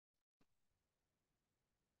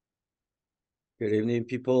Good evening,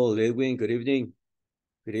 people. Edwin, good evening.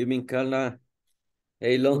 Good evening, Carla.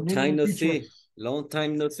 Hey, long Good time evening, no teacher. see. Long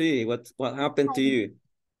time no see. What happened to you?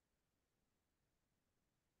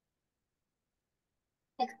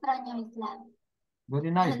 Extraño Islam. Very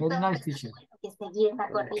nice, teacher. Que seguir la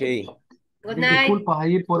Okay. corriente. Good Mil night. disculpas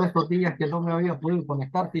ahí por estos días que no me había podido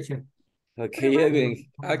conectar, teacher. Okay,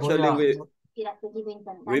 Edwin. Actually, Hubiera seguido we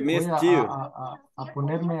intentando. Voy missed you. a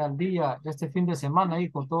ponerme al día este fin de semana ahí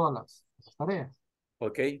con todas las tareas.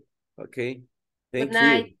 Okay. Okay. Good Thank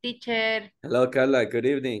night, you. teacher. Hello, Carla. Good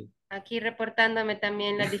evening. Aquí reportándome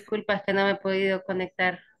también las disculpas que no me he podido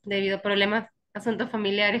conectar debido a problemas, asuntos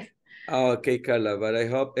familiares. Oh, okay, Carla, but I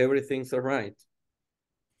hope everything's all right.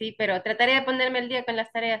 Sí, pero trataré de ponerme al día con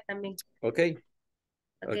las tareas también. Okay.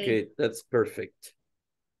 Okay, that's perfect.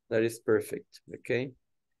 That is perfect. Okay.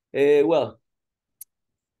 Well,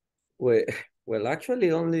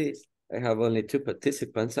 actually, I have only 2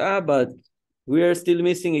 participants. But we are still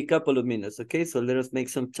missing a couple of minutes. Okay, so let us make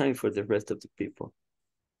some time for the rest of the people.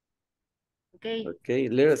 Okay. Okay,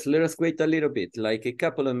 let us wait a little bit, like a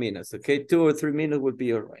couple of minutes. Okay, 2 or 3 minutes will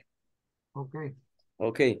be all right. Okay.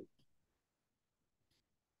 Okay.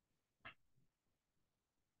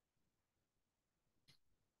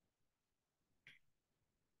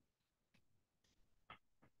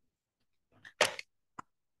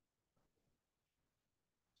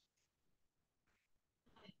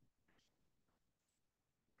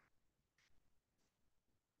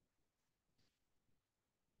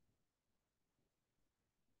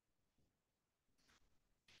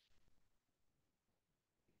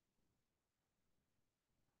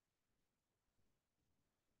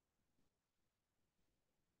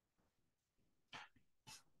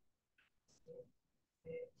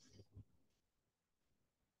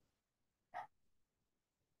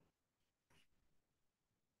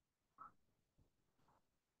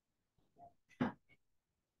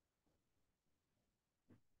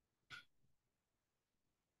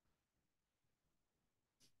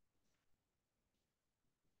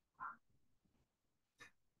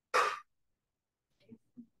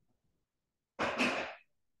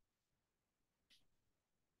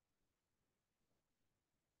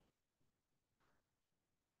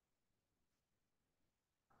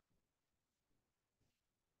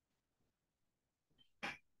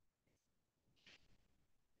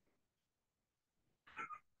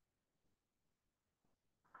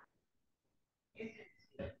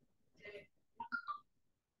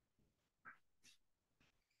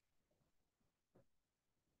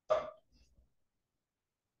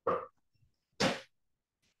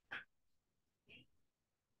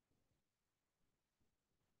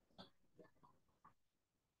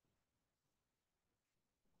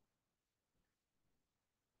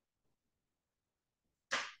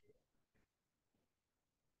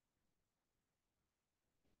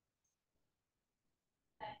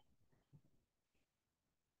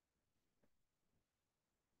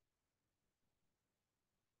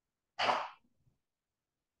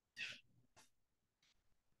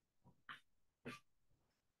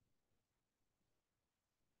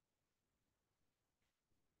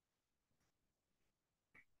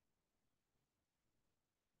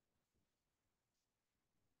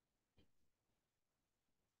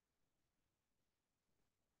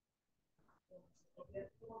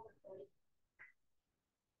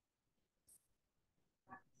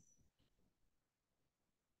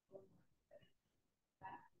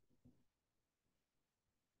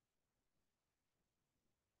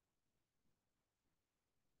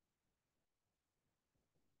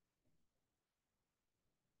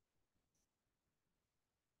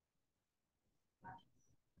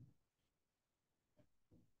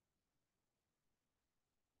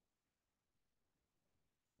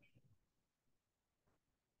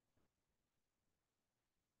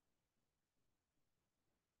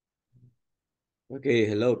 Okay,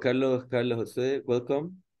 hello, Carlos Jose,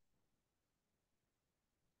 welcome.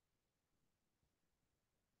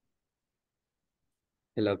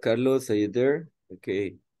 Hello, Carlos, are you there?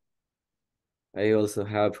 Okay. I also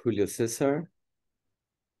have Julio Cesar.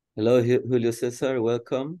 Hello, Julio Cesar,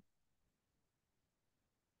 welcome.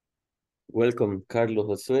 Welcome, Carlos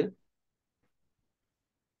Josue.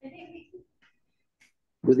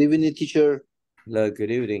 Good evening, teacher. Hello,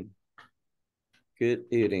 good evening. Good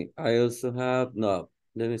evening. I also have, no,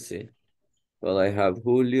 let me see. Well, I have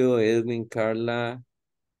Julio, Edwin, Carla,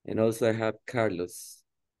 and also I have Carlos.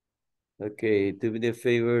 Okay, do me the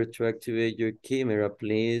favor to activate your camera,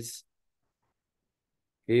 please.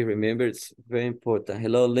 Okay, remember, it's very important.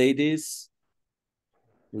 Hello, ladies.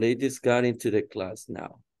 Ladies got into the class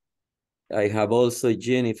now. I have also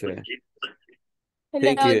Jennifer.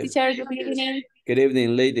 Hello, Thank you. teacher. Good evening. Good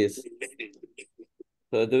evening, ladies.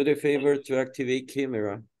 So do the favor to activate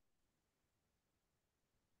camera.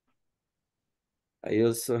 I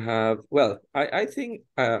also have, well, I think,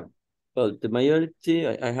 well, the majority,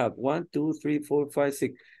 I have 1, 2, 3, 4, 5,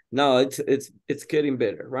 6. Now it's getting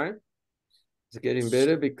better, right? It's getting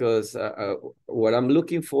better because what I'm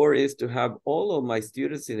looking for is to have all of my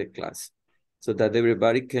students in the class so that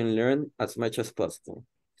everybody can learn as much as possible.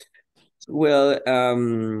 Well,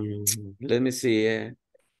 let me see.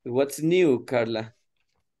 What's new, Carla?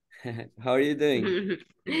 How are you doing?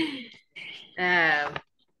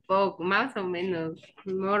 Poco, más o menos,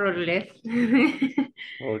 more or less.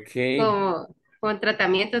 Okay. Como con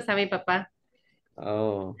tratamientos a mi papá.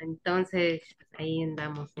 Oh, Entonces, ahí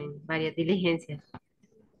andamos en varias diligencias.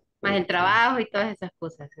 Más el okay. trabajo y todas esas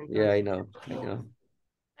cosas. Yeah, I Entonces, know.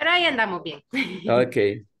 pero ahí andamos bien.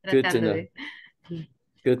 Okay, good to Tratando know. de.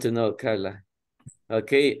 Good to know, Carla.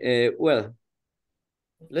 Okay, well,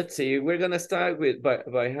 let's see. We're gonna start with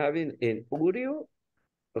by having an audio.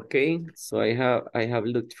 Okay, so I have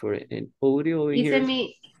looked for an audio over Hice here.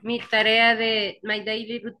 mi tarea de my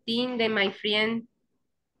daily routine de my friend.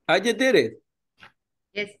 I just did it.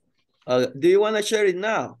 Yes. Do you want to share it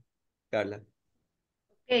now, Carla?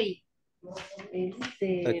 Okay.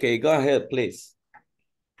 Okay, go ahead, please.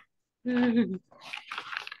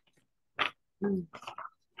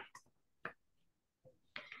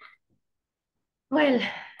 Well,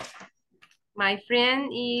 my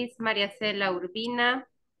friend is Maria Cela Urbina.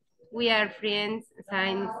 We are friends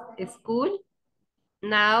since school.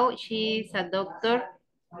 Now she's a doctor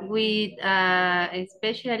with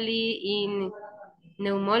especially in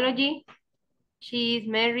pneumology. She is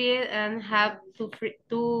married and have two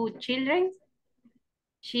children.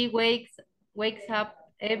 She wakes up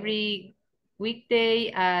every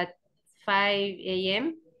weekday at 5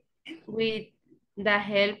 a.m. with the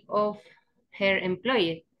help of her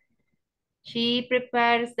employer. She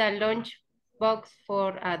prepares the lunch box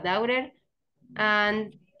for a daughter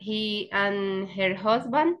and he and her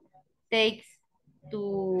husband takes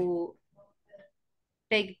to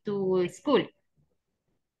take to school.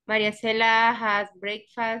 Maria Cela has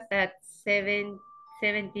breakfast at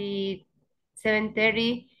 7:30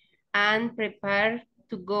 and prepare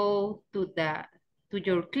to go to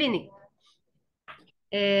your clinic.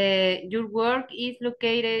 Your work is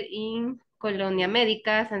located in Colonia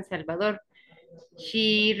Médica, San Salvador.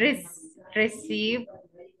 She received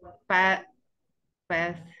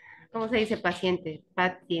 ¿cómo se dice paciente?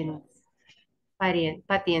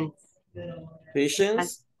 Patients.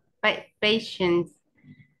 Patience? Patients.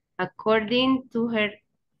 According to her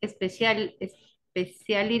specialty,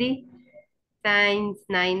 since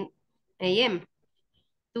 9 a.m.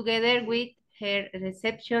 Together with her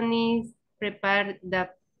receptionist, prepare the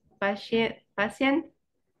patient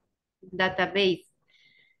database.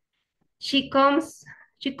 She comes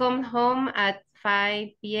home at 5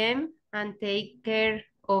 p.m. and take care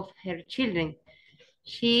of her children.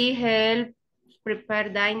 She helps prepare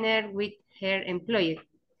dinner with her employer.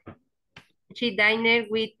 She dined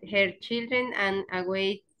with her children and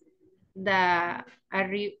awaits the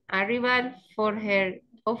arrival of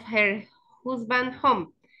her husband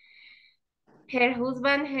home. Her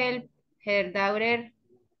husband helped her daughter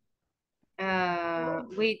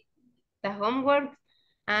with the homework,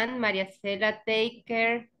 and Maria Cela take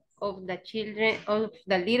care of the children, of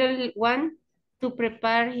the little one, to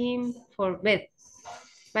prepare him for bed.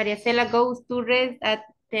 Maria Cela goes to rest at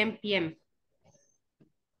 10 p.m.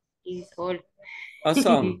 Is all.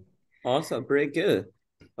 Awesome. Awesome. Very good.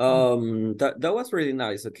 That was really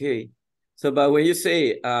nice. Okay. So, but when you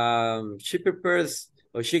say she prepares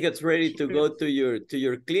or she gets ready to go to your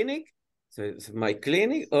clinic, so it's my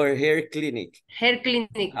clinic or her clinic? Her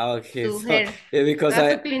clinic. Okay, To so her. yeah, because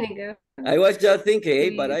A su clínica. I was just thinking, hey,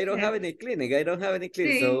 but Sí, I don't have her. any clinic. I don't have any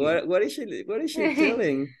clinic. So Sí. what is she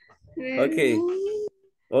telling? Okay. Her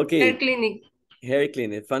Okay. clinic. Hair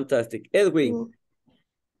clinic. Fantastic. Edwin,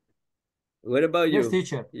 what about Yes, you?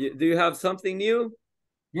 teacher. Do you have something new?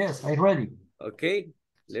 Yes, I'm ready. Okay.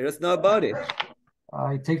 Let us know about it.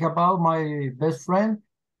 I take about my best friend.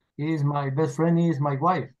 My best friend is my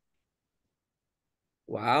wife.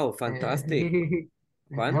 Wow, fantastic. Her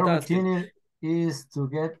Fantastic. routine is to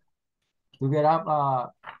get up at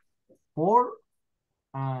 4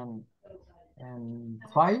 and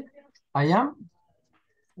 5 a.m.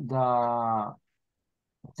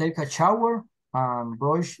 Take a shower and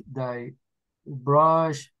brush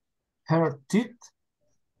her teeth.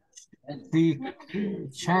 She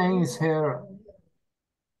changes her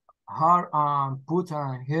hair and put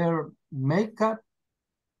on her makeup.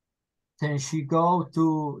 Then she go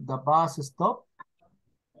to the bus stop.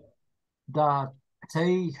 that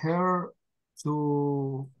take her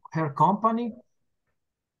to her company.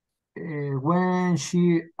 When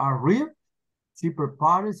she arrives, she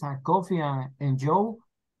prepares some coffee and Joe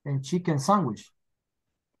and chicken sandwich.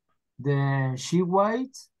 Then she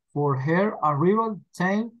waits for her arrival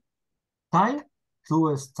time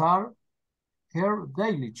to start her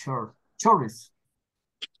daily chores.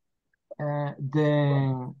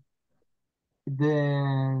 Then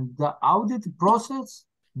the audit process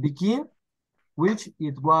begins, which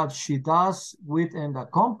is what she does within the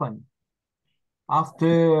company.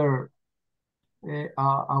 After he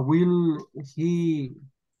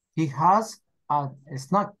has a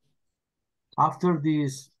snack. After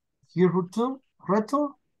this, he return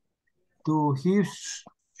to his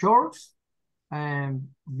chores and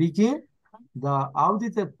begin the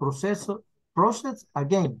audited process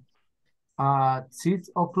again at 6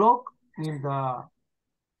 o'clock in the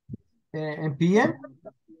PM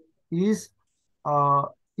is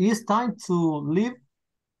time to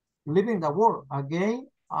leaving the world again.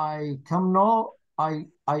 I know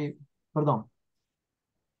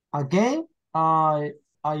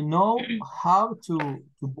how to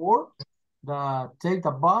board take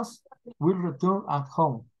the bus, will return at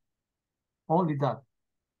home. Only that.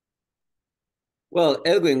 Well,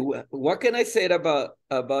 Edwin, what can I say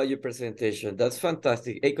about your presentation? That's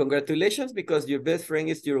fantastic. Hey, congratulations, because your best friend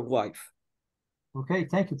is your wife. Okay,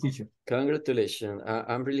 thank you, teacher. Congratulations.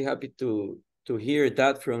 I'm really happy to hear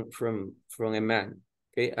that from a man,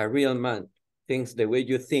 okay? A real man thinks the way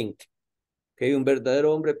you think. Okay, un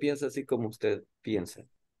verdadero hombre piensa así como usted piensa.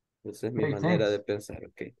 Esa es mi manera de pensar,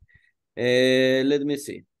 okay? Let me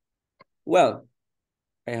see. Well,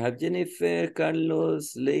 I have Jennifer,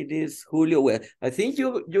 Carlos, ladies, Julio. Well, I think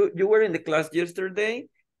you were in the class yesterday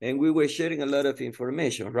and we were sharing a lot of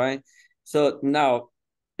information, right? So now,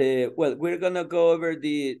 well, we're gonna go over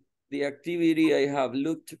the activity I have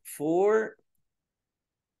looked for.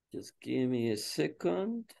 Just give me a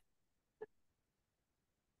second,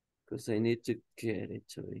 because I need to get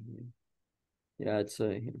it over here. Yeah, it's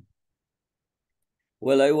over here.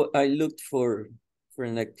 Well, I looked for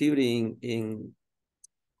an activity in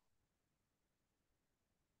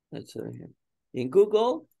that's over here in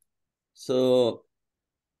Google. So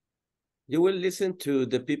you will listen to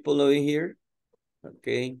the people over here.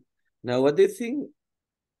 Okay. Now, what do you think?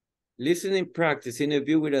 Listening practice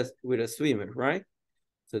interview with a swimmer, right?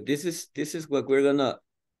 So this is what we're gonna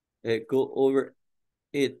go over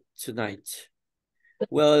it tonight.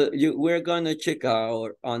 Well, we're gonna check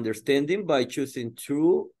our understanding by choosing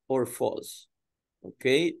true or false.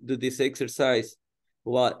 Okay, do this exercise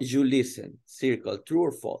while you listen. Circle true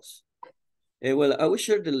or false. Well, I will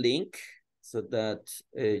share the link so that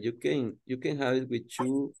you can have it with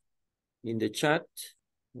you in the chat.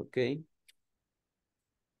 Okay.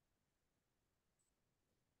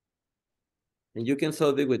 And you can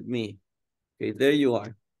solve it with me. Okay, there you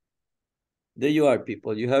are. There you are,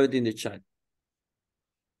 people. You have it in the chat.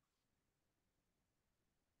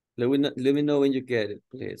 Let me know when you get it,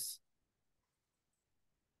 please.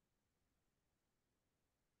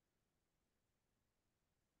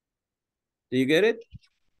 Do you get it?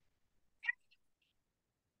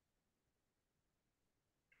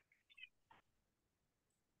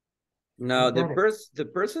 Now the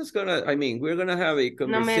person's gonna, I mean, we're gonna have a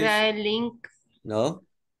conversation. No me da el link. No.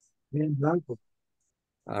 Bien blanco.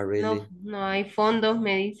 Ah, really? No hay fondos,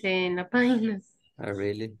 me dice en la página. Ah,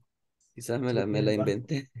 really? Quizás me la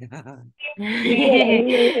inventé.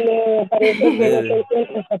 Me parece que no se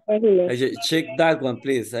encuentra esa página. I should check that one,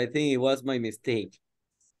 please. I think it was my mistake.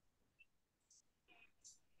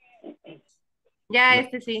 Ya, No.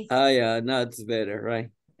 este sí. Ah, yeah, now it's better, right?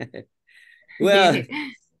 Well.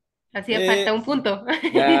 Hacía falta un punto.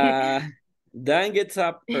 Dan gets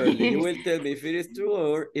up early. You will tell me if it is true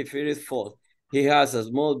or if it is false. He has a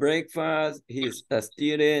small breakfast. He's a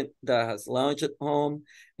student that has lunch at home.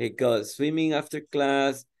 He goes swimming after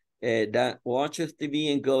class. That watches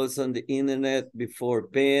TV and goes on the internet before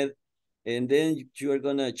bed. And then you are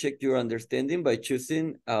gonna check your understanding by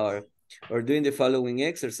choosing or doing the following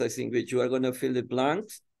exercise, in which you are gonna fill the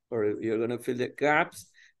blanks, or you're gonna fill the gaps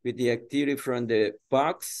with the activity from the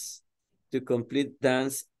box to complete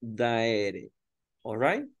Dan's diary. All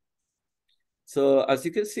right? So as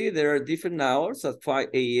you can see, there are different hours at 5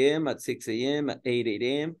 a.m., at 6 a.m., at 8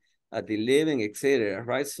 a.m., at 11, etc.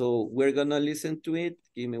 Right? So we're gonna listen to it.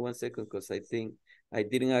 Give me 1 second, because I think I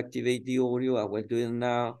didn't activate the audio. I will do it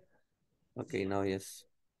now. Okay, now yes.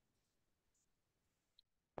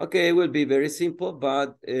 Okay, it will be very simple,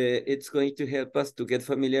 but it's going to help us to get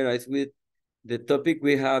familiarized with the topic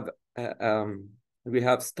we have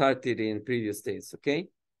started in previous days, okay?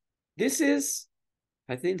 This is,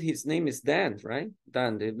 I think his name is Dan, right?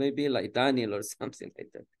 Dan, it may be like Daniel or something like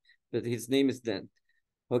that, but his name is Dan.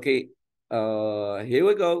 Okay, here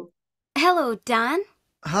we go. Hello, Dan.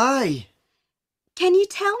 Hi. Can you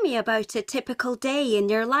tell me about a typical day in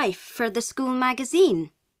your life for the school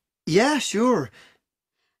magazine? Yeah, sure.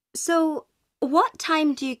 So, what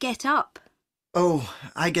time do you get up? Oh,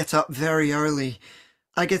 I get up very early.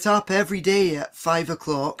 I get up every day at 5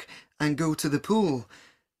 o'clock and go to the pool.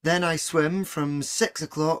 Then I swim from 6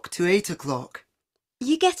 o'clock to 8 o'clock.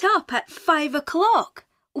 You get up at 5 o'clock?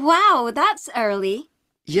 Wow, that's early.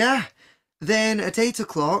 Yeah. Then at 8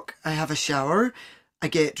 o'clock, I have a shower, I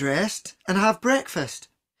get dressed and have breakfast.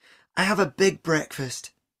 I have a big breakfast.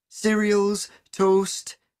 Cereals,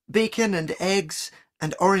 toast, bacon and eggs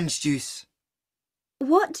and orange juice.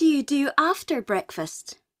 What do you do after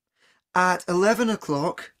breakfast? At 11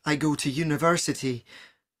 o'clock, I go to university.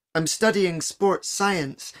 I'm studying sports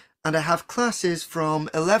science and I have classes from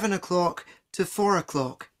 11 o'clock to 4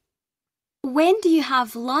 o'clock. When do you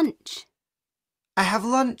have lunch? I have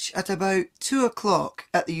lunch at about 2 o'clock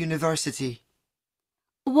at the university.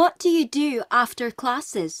 What do you do after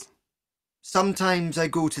classes? Sometimes I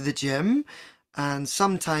go to the gym and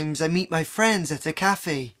sometimes I meet my friends at a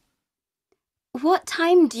cafe. What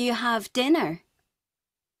time do you have dinner?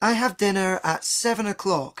 I have dinner at 7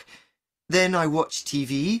 o'clock. Then I watch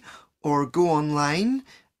TV or go online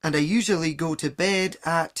and I usually go to bed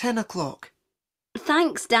at 10 o'clock.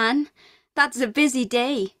 Thanks, Dan. That's a busy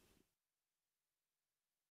day.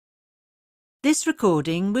 This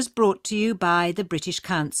recording was brought to you by the British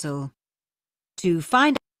Council. To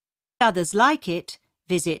find others like it,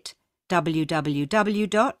 visit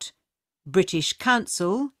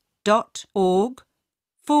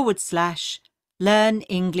www.britishcouncil.org/Learn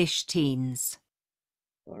English Teens.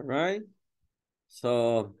 All right.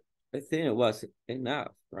 So I think it was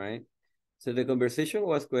enough, right? So the conversation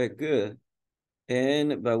was quite good.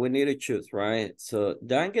 But we need to choose, right? So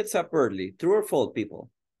Dan gets up early. True or false,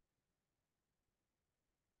 people?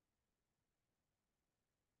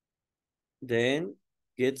 Dan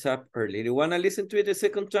gets up early. Do you want to listen to it a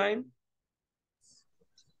second time?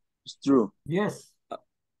 It's true. Yes.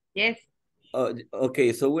 Yes.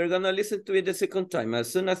 Okay, so we're going to listen to it a second time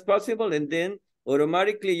as soon as possible, and then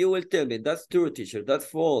automatically you will tell me, that's true, teacher, that's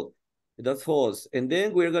false, that's false. And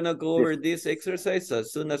then we're going to go over this exercise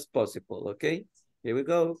as soon as possible, okay? Here we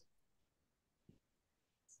go.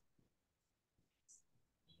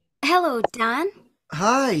 Hello, Dan.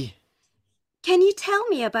 Hi. Can you tell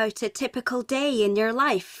me about a typical day in your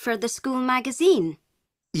life for the school magazine?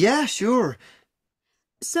 Yeah, sure.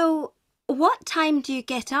 So, what time do you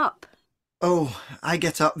get up? Oh, I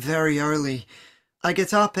get up very early. I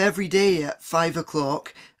get up every day at 5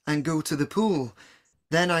 o'clock and go to the pool.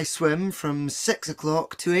 Then I swim from 6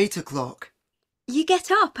 o'clock to 8 o'clock. You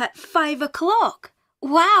get up at 5 o'clock?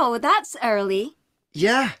 Wow, that's early.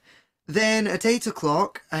 Yeah. Then at 8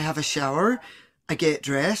 o'clock, I have a shower, I get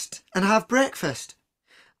dressed and have breakfast.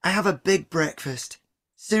 I have a big breakfast.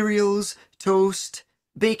 Cereals, toast,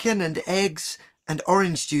 bacon and eggs and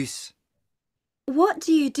orange juice. What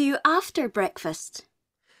do you do after breakfast?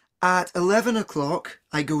 At 11 o'clock,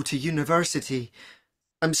 I go to university.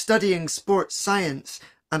 I'm studying sports science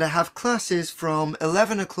and I have classes from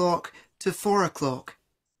 11 o'clock to 4 o'clock.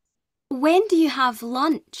 When do you have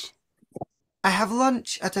lunch? I have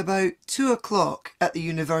lunch at about 2 o'clock at the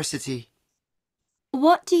university.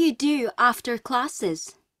 What do you do after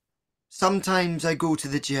classes? Sometimes I go to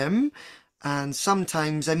the gym and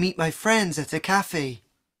sometimes I meet my friends at a cafe.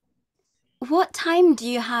 What time do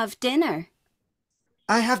you have dinner?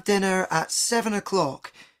 I have dinner at 7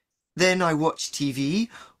 o'clock. Then I watch TV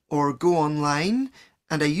or go online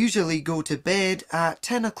and I usually go to bed at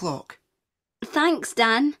 10 o'clock. Thanks,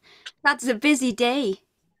 Dan. That's a busy day.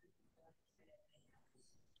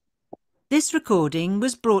 This recording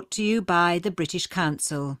was brought to you by the British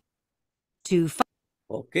Council.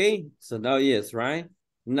 Okay, so now yes, right?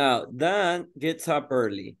 Now, Dan gets up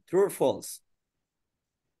early. True or false?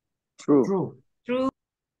 True. True. True.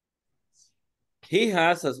 He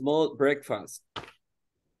has a small breakfast.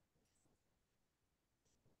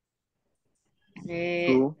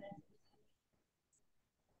 True.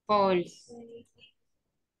 False.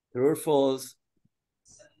 True or false?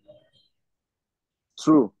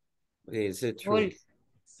 True. Okay, is it true? False.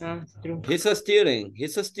 Ah, true. He's a student.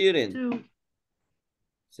 He's a student. True.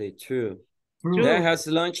 Say true. True. Dan has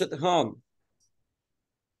lunch at home.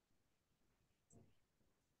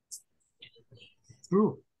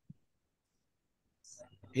 True.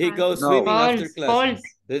 He goes No. swimming after False. class. False.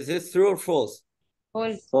 Is this true or false?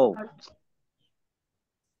 False. False.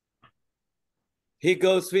 He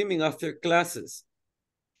goes swimming after classes.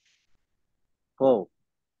 Go.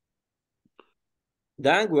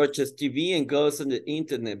 Dan watches TV and goes on the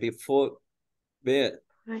internet before bed.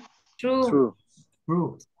 True. True.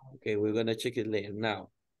 True. Okay, we're gonna check it later. Now,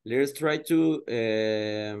 let's try to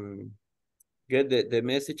get the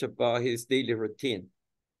message about his daily routine.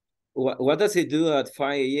 What does he do at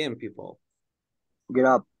 5 a.m., people? Get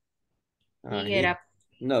up. He get up.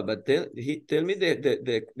 No, but tell me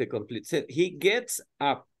the complete sentence. He gets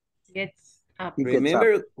up. Gets up. He gets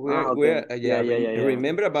Remember up. where Yeah.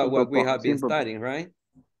 remember about Simple what we po- have been simple po- studying, right?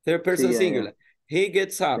 Third person Sí, yeah, singular. He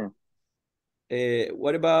gets up. Yeah.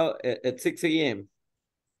 What about at 6 a.m.?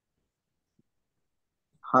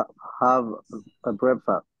 Have a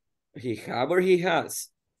breakfast. He have or he has?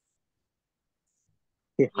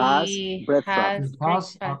 He has He breakfast. has He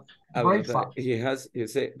has breakfast. a breakfast. He has, you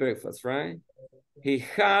say breakfast, right? He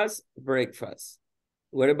has breakfast.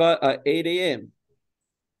 What about at 8 a.m.?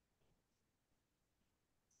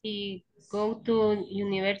 He go to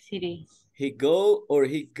university. He go or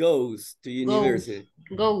he goes to university?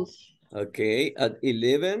 Goes. Okay, at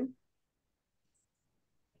 11?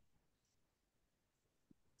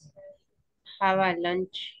 Have a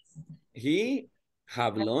lunch. He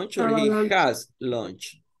have lunch or Have he lunch. has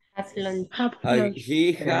lunch? Has lunch. Have lunch.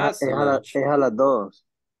 He has lunch. Es a las 2.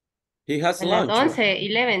 He has A las lunch.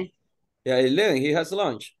 11. Yeah, 11, he has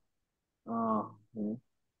lunch. Oh, yeah.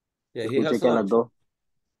 Yeah, he has Escuché que a las lunch. 2.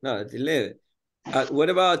 No, at 11. What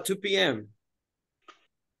about 2 p.m.?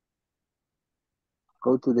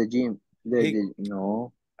 Go to the gym.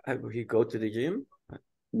 No. He go to the gym?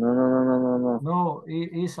 No. No,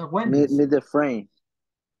 it's a Wendy's. Meet the friend.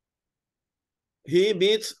 He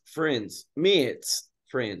meets friends.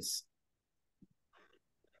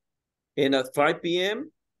 And at 5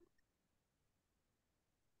 p.m.?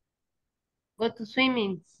 Go to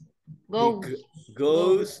swimming. He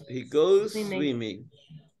goes swimming.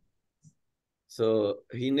 So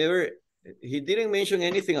he didn't mention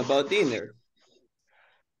anything about dinner.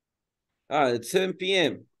 At 7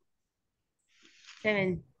 p.m.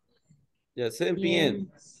 7. Yeah, 7 p.m.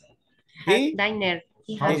 Has diner.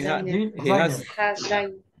 He has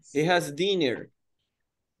diner. He has dinner.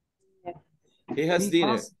 He has He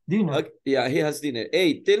dinner. has dinner. Okay, yeah, he has dinner.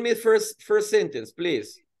 Hey, tell me first sentence,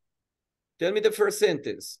 please. Tell me the first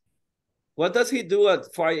sentence. What does he do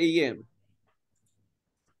at 5 a.m.?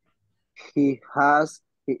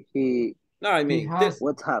 No, I mean,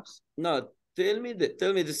 what happens? No, tell me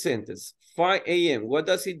the sentence. 5 a.m. What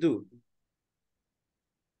does he do?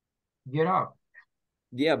 Get up.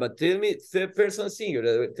 Yeah, but tell me third person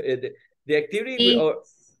singular. The activity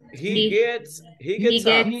he gets up. He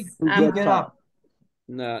get up.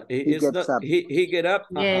 No, it's not. He get up.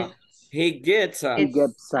 He gets up. He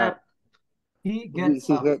gets up. He gets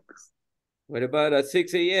up. What about at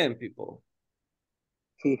 6 a.m. people?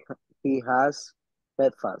 He has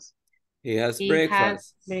breakfast. He has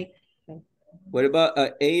breakfast. What about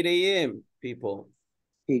at 8 a.m. people?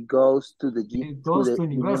 He goes to the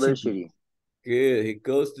university. Good. He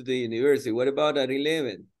goes to the university. What about at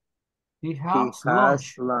 11? He has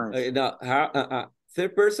lunch.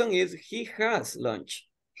 Third person is he has lunch.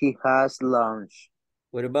 He has lunch.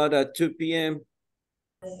 What about at 2 p.m.?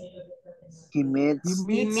 He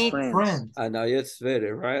meets friends. Now it's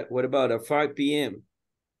better, right? What about at 5 p.m.?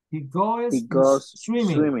 He goes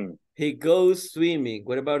swimming. He goes swimming.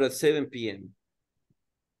 What about at 7 p.m.?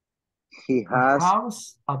 He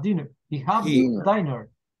has a dinner. He has dinner.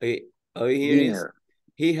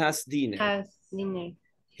 He has dinner.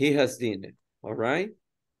 He has dinner. All right.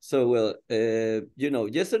 So, well,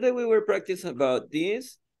 yesterday we were practicing about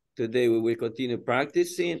this. Today we will continue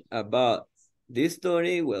practicing about this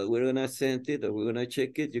story. Well, we're gonna send it or we're gonna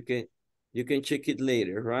check it. You can check it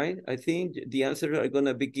later, right? I think the answers are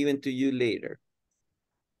gonna be given to you later.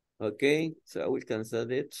 Okay, so I will cancel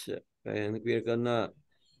it and we're gonna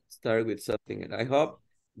start with something. And I hope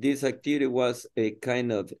this activity was a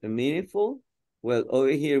kind of meaningful. Well, over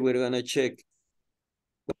here we're gonna check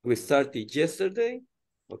what we started yesterday.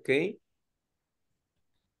 Okay.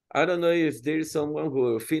 I don't know if there is someone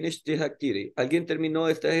who finished this activity. ¿Alguien terminó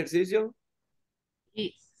este ejercicio?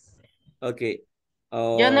 Sí. Okay.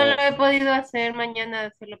 Yo no lo he podido hacer,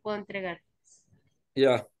 mañana se lo puedo entregar.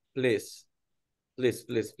 Yeah, please.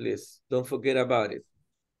 Please. Don't forget about it.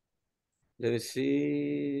 Let me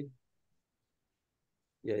see.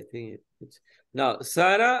 Yeah, I think it's... Now,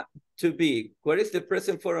 Sarah to be. What is the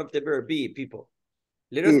present form of the verb be, people?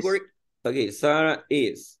 Let us work. Okay, Sarah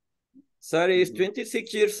is. Sarah is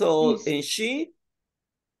 26 years old and she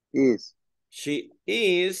is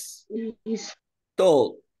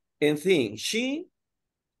tall and thin. She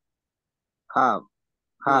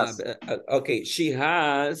Has. Okay, she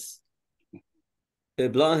has a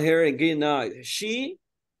blonde hair and green eyes. She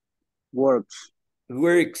Works.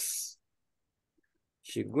 works.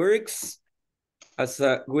 She works as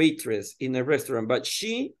a waitress in a restaurant, but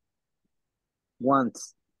she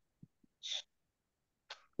Wants.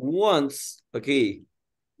 wants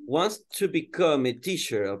to become a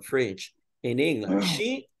teacher of French in England.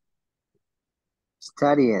 She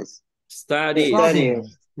Studies.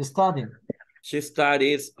 studies. Studying. She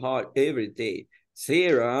studies hard every day.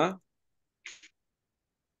 Sarah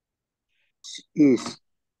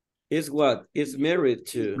is what? Is married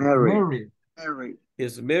to. married.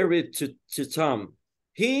 Is married to Tom.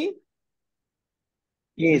 He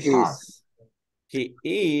Is. He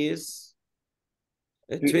is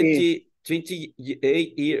a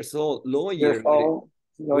 28 years old lawyer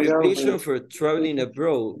with a passion for traveling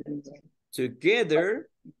abroad. Together,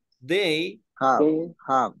 they Have.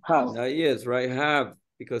 yes, right, have,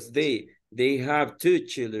 because they have 2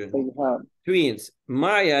 children, twins,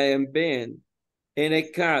 Maya and Ben, and a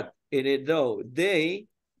cat and a dog. They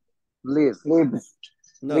Live. no,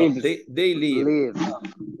 they live.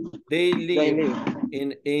 They live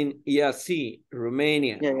in ISSS,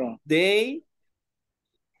 Romania. They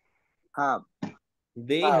Have.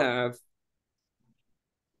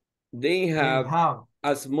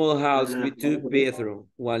 A small house with 2 bedrooms,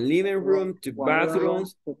 1 living room, 2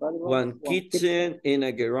 bathrooms, 1 kitchen, and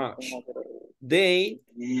a garage. They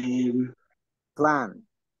Plan.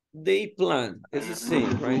 It's the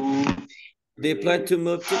same, right? They plan to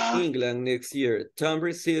move to England next year. Tom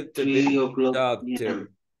received a very job there.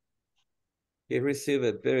 He received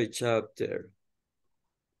a very job there.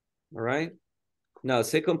 All right? Now,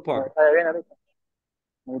 second part.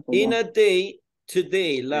 In a day,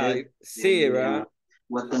 today, like Sarah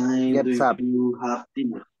What time Gets do up. you have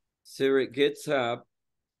dinner? Sarah gets up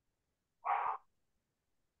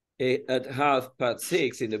at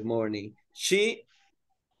 6:30 in the morning. She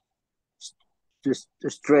To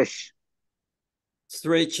stretch.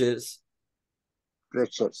 stretches.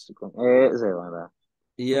 Stretches. Con ese, ¿verdad?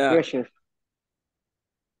 Yeah, Stretches.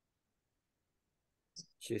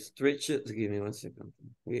 she stretches. Give me 1 second.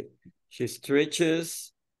 Okay. She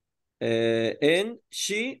stretches and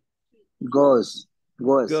she Goes.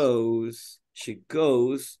 She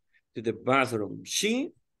goes to the bathroom.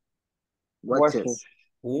 She Washes.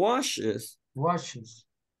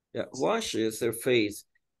 Yeah, washes her face.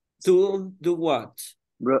 To do what?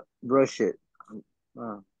 Brush it.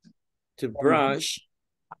 To brush.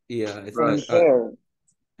 Yeah, it's Brush.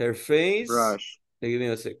 her face. Brush. Give me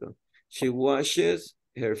a second. She washes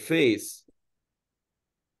her face.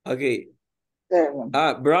 Okay.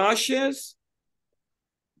 Brushes.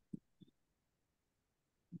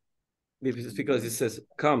 Because it says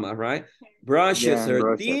comma, right? Brushes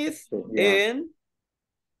her teeth and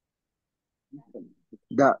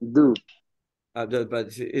Do. but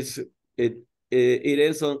it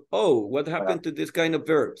ends on O. What happened to this kind of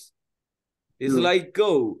verbs? It's like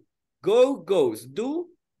go. Go goes. Do.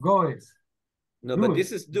 Goes. No, Do but it.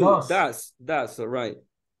 this is do. Does. Does, all right.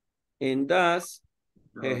 And does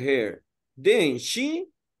her hair. Then she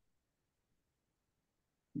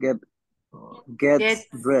Gets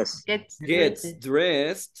dressed. gets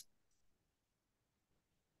dressed.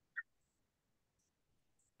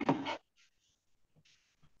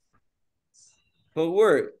 For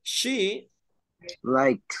work. She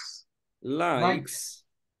Likes.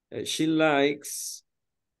 she likes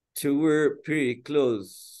to wear pretty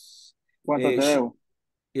clothes.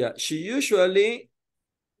 She usually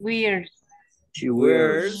Weird. She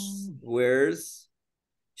wears.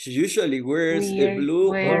 She usually wears a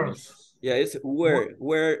blue. Yeah, it's wears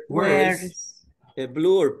a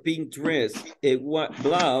blue or pink dress, a white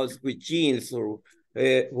blouse with jeans or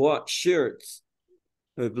white shirts,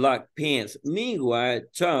 with black pants. Meanwhile,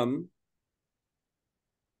 Tom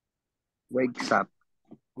Wakes up.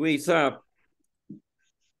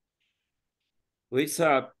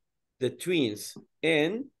 The twins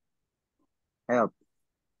and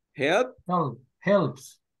helps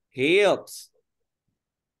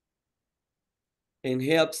and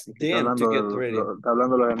helps them to get ready. Está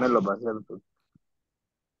hablando los gemelos, para cierto.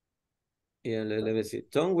 Yeah, let me see.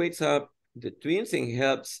 Tom wakes up the twins and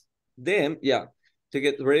helps them, to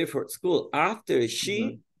get ready for school. After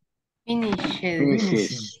she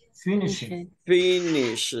Finishes.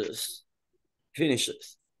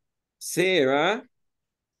 Sarah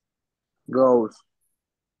goes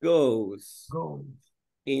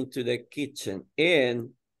into the kitchen and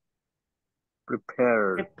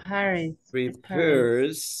prepares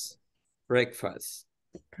breakfast.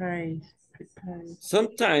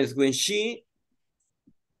 Sometimes when she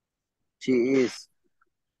is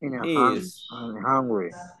is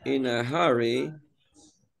hungry. in a hurry.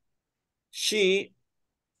 She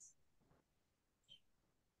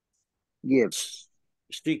Gives.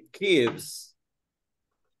 She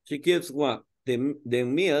gives what? The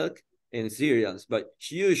milk and cereals, but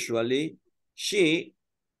usually she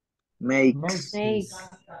Makes.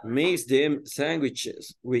 makes them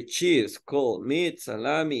sandwiches with cheese, called meat,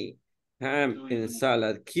 salami, ham, and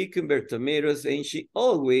salad, cucumber, tomatoes, and she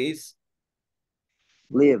always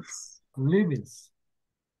Lives.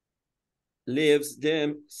 leaves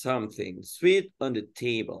them something sweet on the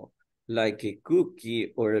table, like a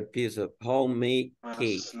cookie or a piece of homemade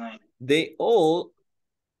cake. They all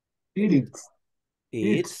eat.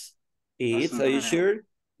 Are you sure?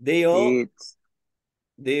 They all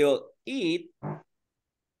eat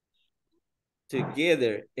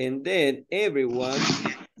together, and then everyone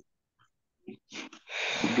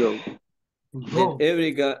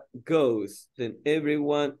then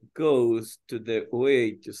everyone goes to their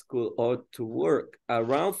way to school or to work.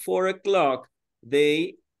 Around 4 o'clock,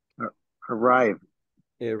 they arrive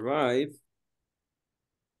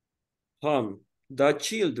home. The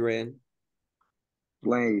children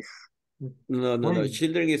Plays. No,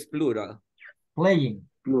 children is plural. Playing.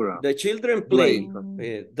 Plural. The children play.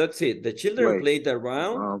 That's it. The children played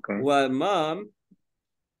around while mom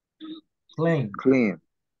clean.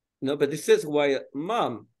 No, but this says while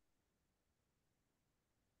mom.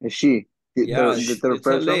 Is she? Yeah, The third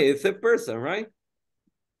person? it's a person, right?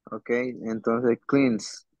 Okay, entonces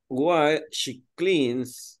cleans. While she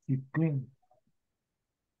cleans.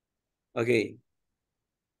 Okay.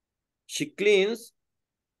 She cleans.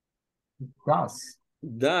 Does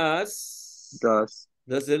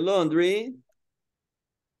the laundry.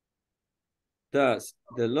 Does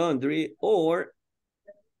the laundry or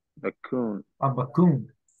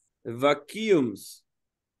vacuums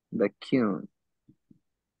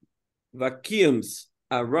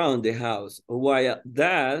around the house while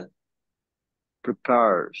dad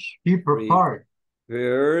prepares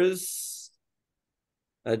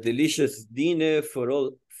a delicious dinner for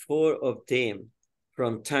all 4 of them.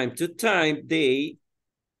 From time to time, they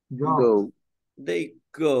go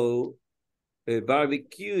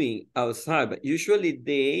barbecuing outside, but usually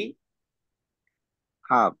they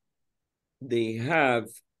have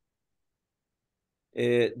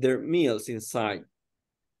their meals inside.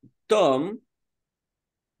 Tom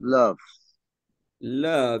loves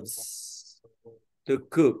to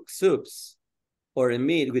cook soups or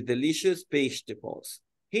meat with delicious vegetables.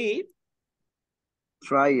 He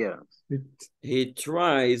tries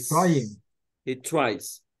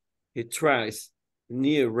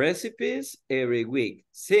new recipes every week.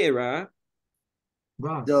 Sarah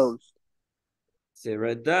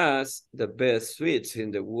does the best sweets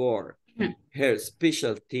in the world. Her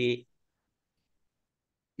specialty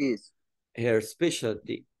is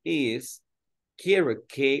carrot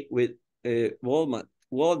cake with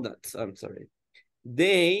walnuts. I'm sorry.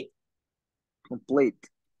 They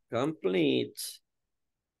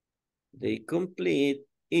complete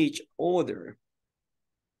each other.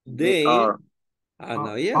 They are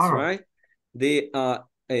right. They are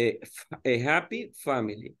a happy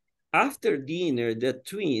family. After dinner, the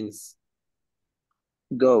twins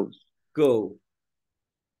go to,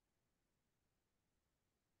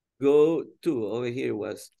 over here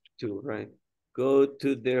was to, right? Go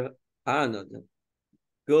to their, no,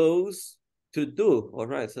 goes to do, all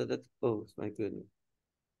right, so that's, oh, my goodness.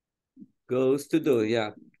 Goes to do,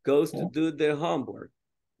 yeah. Goes to do their homework.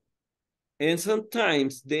 And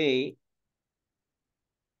sometimes they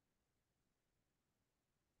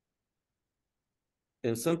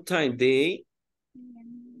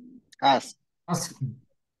ask.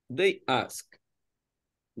 They ask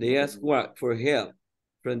what? For help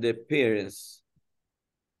from their parents.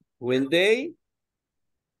 When they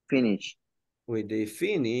finish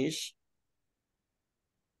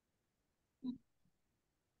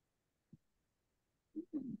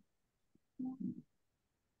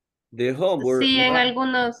the homework. Sí, en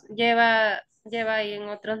algunos lleva y en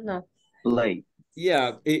otros no. Play.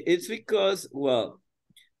 Yeah, it's because, well,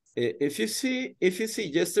 if you see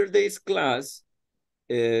yesterday's class,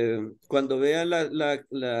 cuando vean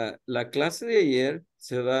la clase de ayer,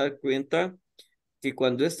 se va a dar cuenta que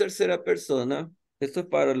cuando es tercera persona, esto es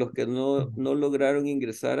para los que no lograron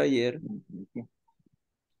ingresar ayer,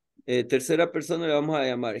 tercera persona le vamos a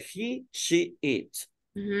llamar he, she, it.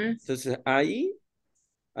 Entonces ahí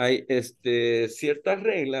hay ciertas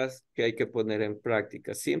reglas que hay que poner en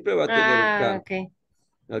práctica. Siempre va a tener un cambio.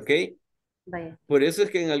 ¿Ok? Vaya. Por eso es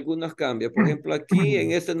que en algunos cambia. Por ejemplo, aquí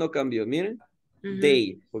en este no cambió. Miren.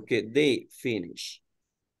 They, porque they finish.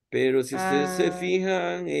 Pero si ustedes se Ah,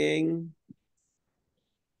 fijan en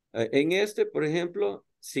este, por ejemplo,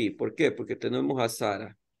 sí. ¿Por qué? Porque tenemos a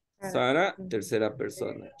Sara. ah, Sara, ujú, tercera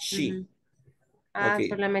persona. She. ujú. Ah, Okay.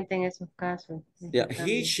 solamente en esos casos. Yeah, Ese he,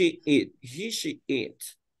 cambio. she, it. He, she, it.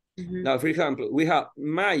 Ujú. Now, for example, we have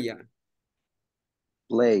Maya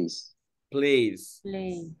Place. plays.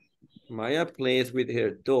 Play. Maya plays with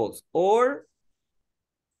her dolls. Or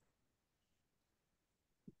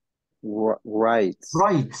Right.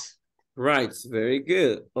 Right. writes, very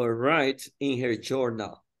good. Or writes in her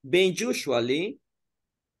journal. Ben usually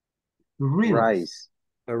Reads.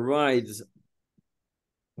 Rise. rides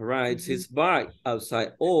Ujú. his bike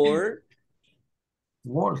outside. Or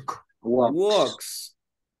Walk. Walks.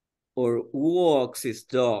 walks his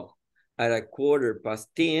dog. At a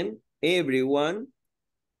 10:15, everyone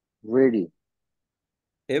Ready.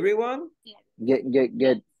 everyone Get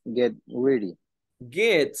ready.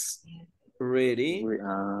 gets ready Re-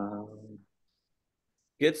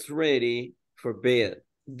 gets ready for bed.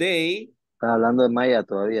 They Está hablando de Maya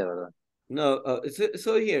todavía, ¿verdad? no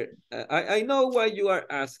so here I know what you are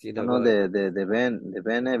asking No, about. de Ben,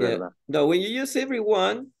 Yeah. ¿verdad? No, when you use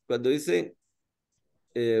everyone, cuando dicen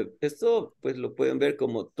esto pues lo pueden ver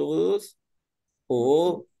como todos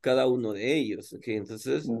o cada uno de ellos, ¿ok?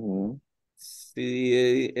 Entonces, Ujú,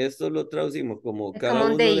 si esto lo traducimos como Es cada como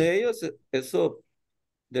un uno they. de ellos, eso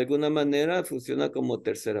de alguna manera funciona como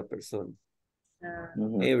tercera persona. Ah,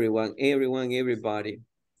 ujú. Everyone, everybody.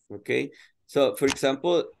 Okay. So, for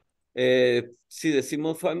example, si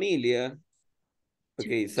decimos familia,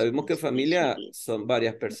 okay, sabemos que familia son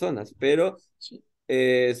varias personas, pero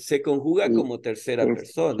se conjuga Y como tercera es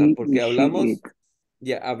persona, he y porque she,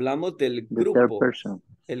 it. hablamos del The third grupo, person.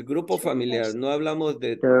 el grupo familiar, no hablamos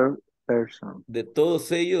Third person. de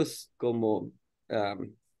todos ellos como,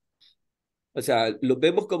 o sea, los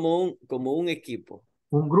vemos como un equipo.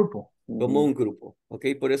 Un grupo. Como Ujú. un grupo, ¿ok?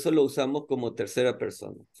 Por eso lo usamos como tercera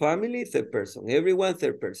persona. Family, third person. Everyone,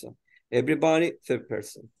 third person. Everybody, third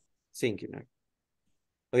person. Singular.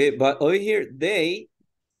 Okay, but over here, they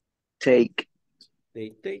Take.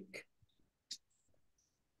 take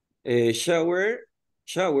showers,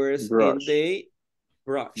 and Brush. they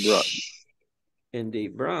brush. And they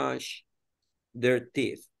brush their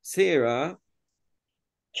teeth. Sarah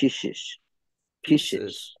Kisses.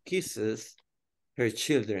 kisses her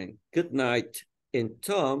children. Good night. And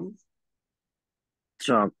Tom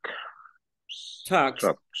Trucks.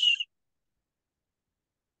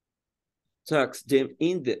 tucks them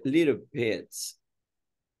in the little beds.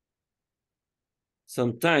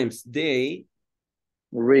 Sometimes they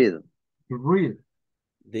Read. Read.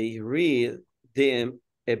 read them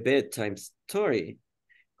a bedtime story,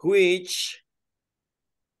 which,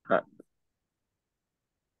 Ah.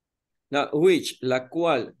 now, which, la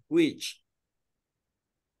cual, which,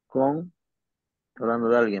 Con. Hablando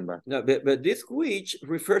de alguien, va. no, but this which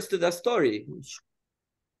refers to the story.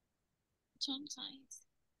 Sometimes.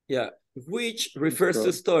 Yeah, which refers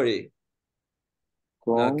to story.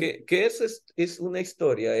 Con. ¿Qué es una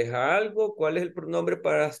historia? ¿Es algo? ¿Cuál es el pronombre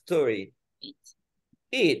para story?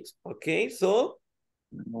 It, okay, so,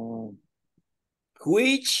 No.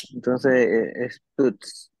 which, Entonces es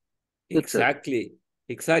puts. exactly,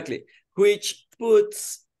 which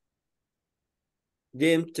puts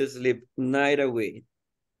them to sleep night away.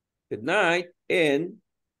 Good night and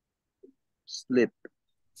Sleep.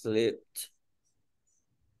 sleep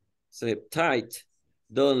tight.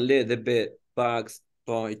 Don't let the bed bugs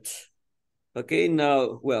bite. Okay,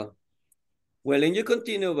 now, well, and you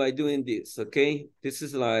continue by doing this, okay? This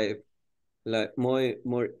is like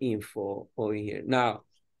more info over here. Now,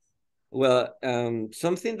 well,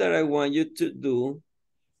 something that I want you to do,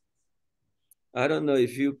 I don't know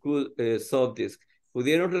if you could solve this.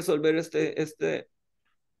 ¿Pudieron resolver este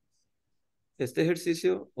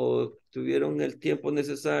ejercicio o tuvieron el tiempo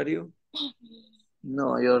necesario?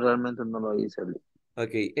 No, yo realmente no lo hice.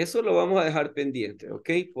 Ok, eso lo vamos a dejar pendiente, ¿ok?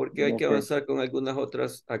 Porque hay que Ok. avanzar con algunas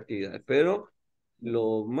otras actividades. Pero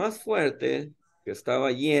lo más fuerte, que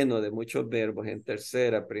estaba lleno de muchos verbos en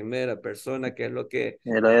tercera, primera persona, que es lo que...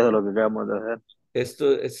 Era eso lo que acabamos de hacer.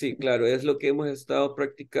 Esto, sí, claro, es lo que hemos estado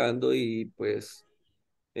practicando y pues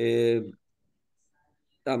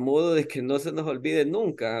a modo de que no se nos olvide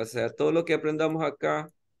nunca. O sea, todo lo que aprendamos acá,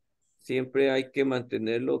 siempre hay que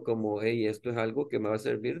mantenerlo como, hey, esto es algo que me va a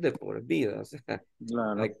servir de por vida. O sea,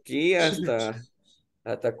 Claro. aquí hasta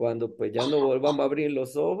cuando pues ya no volvamos a abrir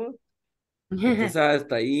los ojos. Entonces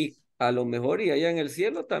hasta ahí, a lo mejor, y allá en el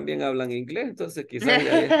cielo también hablan inglés, entonces quizás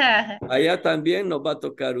allá también nos va a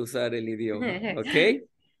tocar usar el idioma, ¿ok?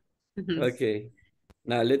 Ok,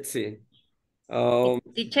 now let's see.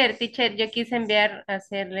 Teacher, yo quise enviar a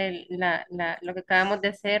hacerle lo que acabamos de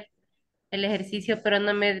hacer, el ejercicio, pero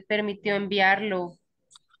no me permitió enviarlo.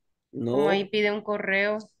 Como ahí No, pide un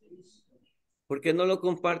correo. ¿por qué no lo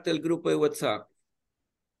comparte el grupo de WhatsApp?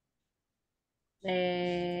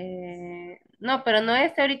 No, pero no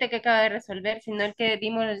este ahorita que acaba de resolver, sino el que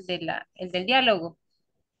dimos el del diálogo.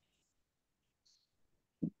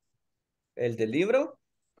 ¿El del libro?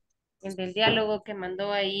 El del diálogo que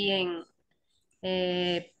mandó ahí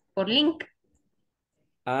por link.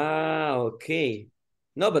 Ah, ok.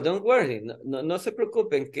 No, but don't worry. No se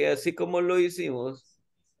preocupen que así como lo hicimos,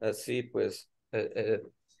 así pues,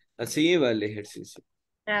 así iba el ejercicio.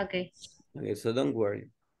 Ah, ok. Okay, so don't worry.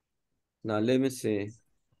 Now let me see.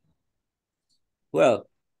 Well,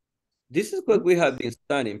 this is what we have been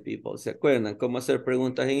studying, people. ¿Se acuerdan cómo hacer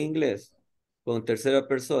preguntas en inglés con tercera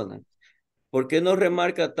persona? ¿Por qué no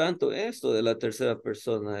remarca tanto esto de la tercera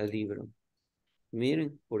persona del libro?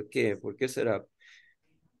 Miren, ¿por qué? ¿Por qué será?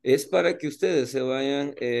 Es para que ustedes se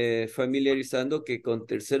vayan familiarizando que con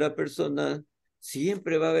tercera persona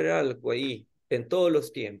siempre va a haber algo ahí, en todos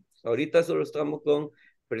los tiempos. Ahorita solo estamos con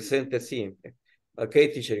presente simple. Ok,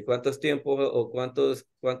 teacher, ¿cuántos tiempos o cuántas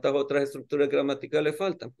otras estructuras gramaticales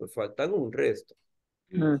faltan? Pues faltan un resto.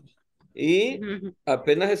 Y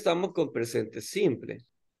apenas estamos con presente simple.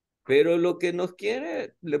 Pero lo que nos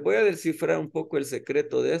quiere, les voy a descifrar un poco el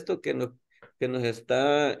secreto de esto que nos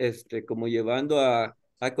está como llevando a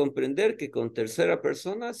comprender que con tercera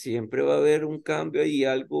persona siempre va a haber un cambio y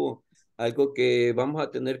algo que vamos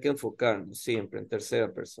a tener que enfocarnos siempre en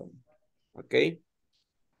tercera persona. ¿Ok?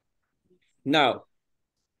 Now,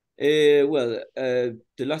 the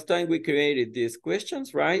last time we created these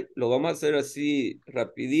questions, right? Lo vamos a hacer así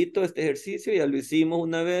rapidito, este ejercicio, ya lo hicimos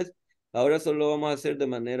una vez, ahora solo lo vamos a hacer de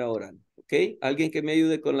manera oral, ¿ok? ¿Alguien que me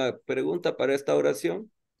ayude con la pregunta para esta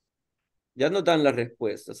oración? Ya nos dan la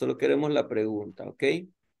respuesta, solo queremos la pregunta, ¿ok?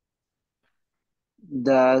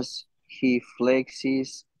 Does he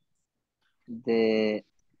flexes the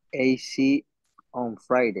AC on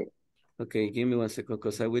Friday? Ok, give me one second,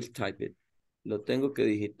 because I will type it. Lo tengo que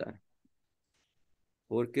digitar,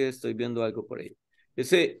 porque estoy viendo algo por ahí.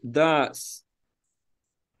 Dice, does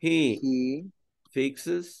he He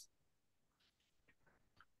fixes,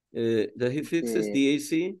 does he fixes the the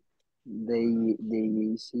AC?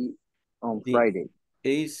 the AC on The Friday.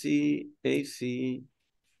 AC,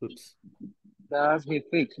 oops, Does he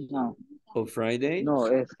fix? No. on Friday. No,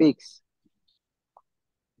 es fix,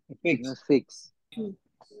 no Fix. es fix. Tiene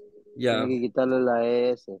Ya, que quitarle la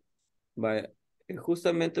ES. vaya. Es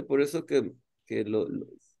justamente por eso que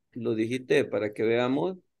lo digité, para que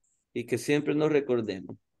veamos y que siempre nos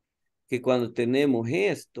recordemos que cuando tenemos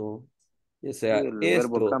esto, o Sí, sea, el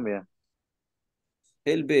verbo esto, cambia.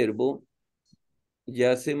 el verbo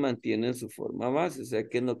ya se mantiene en su forma base, o sea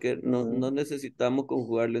que no necesitamos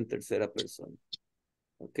conjugarlo en tercera persona.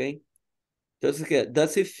 ¿Ok? Entonces, ¿qué?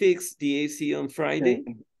 Does it fix the AC on Friday?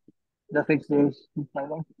 Sí. The fix is.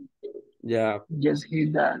 Ya, Yes, he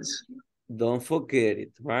does. don't forget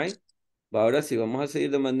it, right? Ahora sí, vamos a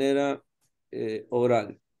seguir de manera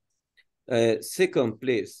oral. Second,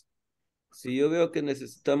 please. Si yo veo que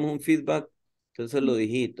necesitamos un feedback, entonces lo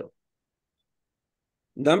digito.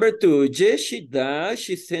 Number 2, yes, she does.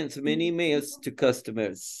 She sends many emails to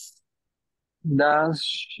customers. Does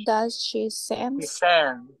She send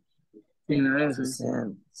send? Sin S.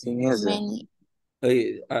 Sin S. many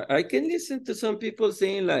I can listen to some people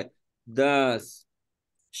saying like, does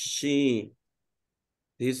she,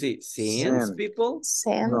 do you see, sends Send. people?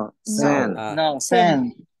 send No, no send. No, send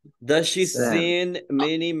send. Does she Send. send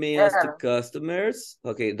many mails to customers?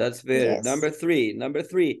 Okay, that's better. yes Number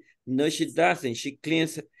three. No, she doesn't. She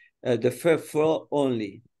cleans the first floor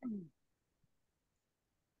only.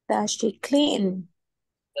 does she clean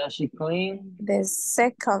Does she clean the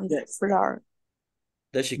second the, floor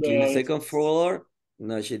Does she clean the the second floor?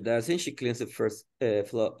 No, she doesn't. She cleans the first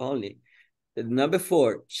floor only. Number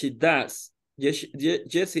 4, she does. Yes,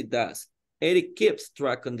 she does. Eric keeps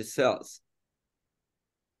track on the cells.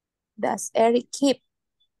 does Eric keep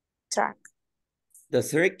track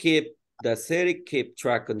Does Eric keep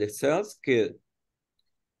track on the cells? Good.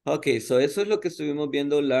 Ok, so eso es lo que estuvimos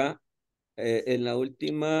viendo en la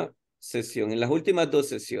última sesión, en las últimas 2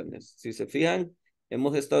 sesiones. Si se fijan,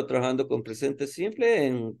 hemos estado trabajando con presente simple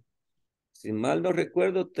en, si mal no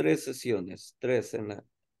recuerdo, 3 sesiones. 3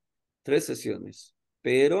 sesiones.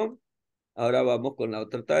 Pero ahora vamos con la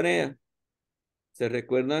otra tarea. ¿Se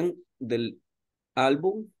recuerdan del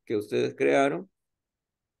álbum que ustedes crearon?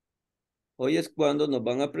 Hoy es cuando nos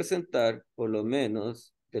van a presentar, por lo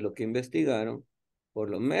menos, de lo que investigaron, por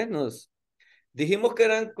lo menos Dijimos que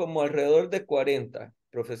eran como alrededor de 40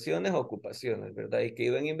 profesiones o ocupaciones, ¿verdad? Y que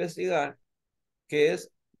iban a investigar qué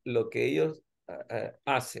es lo que ellos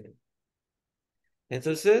hacen.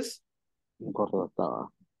 Entonces,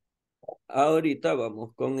 Correcto. ahorita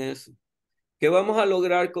vamos con eso. ¿Qué vamos a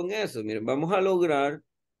lograr con eso? Miren, vamos a lograr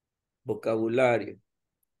vocabulario.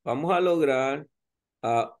 Vamos a lograr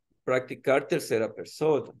practicar tercera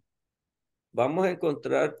persona. Vamos a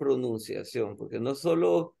encontrar pronunciación, porque no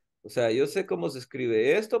solo, o sea, yo sé cómo se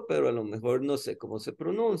escribe esto, pero a lo mejor no sé cómo se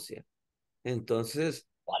pronuncia. Entonces,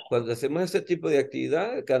 cuando hacemos este tipo de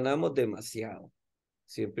actividad, ganamos demasiado,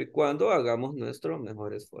 siempre y cuando hagamos nuestro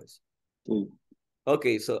mejor esfuerzo. Sí. Ok,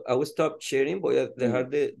 so I will stop sharing, voy a dejar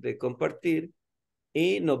de compartir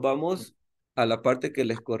y nos vamos a la parte que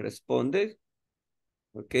les corresponde,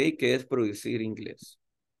 ok, que es producir inglés.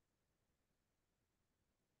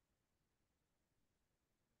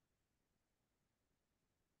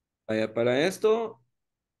 Vaya, para esto,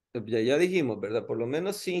 ya dijimos, ¿verdad? Por lo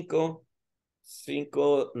menos cinco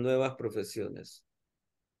nuevas profesiones.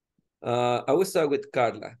 I will start with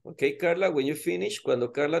Carla. Ok, Carla, when you finish,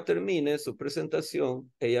 cuando Carla termine su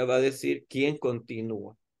presentación, ella va a decir quién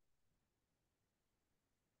continúa.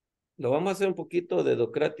 Lo vamos a hacer un poquito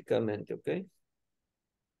dedocráticamente, ¿ok?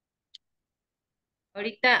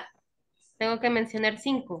 Ahorita tengo que mencionar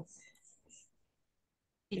 5.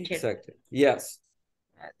 Teacher. Exacto. Yes.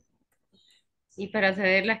 Y para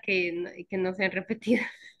saber las que no sean repetidas.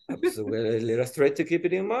 Absolutely. Let us try to keep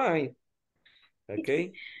it in mind.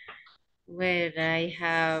 Okay. Where I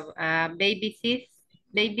have a baby sister.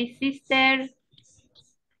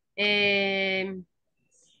 The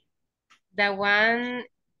one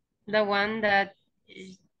that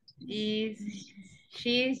is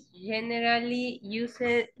she's generally used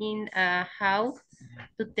in a house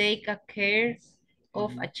to take a care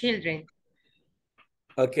of a children.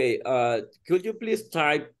 Okay, could you please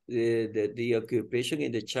type the occupation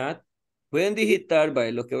in the chat? Pueden digitar,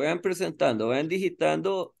 vaya, lo que vayan presentando, vayan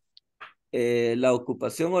digitando la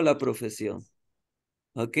ocupación o la profesión.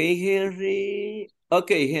 Okay, Henry.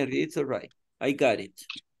 Okay, Henry, it's all right. I got it.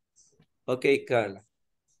 Okay, Carla.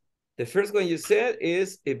 The first one you said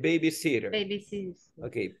is a babysitter. Babysitter.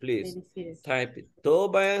 Okay, please Babysitter. type it.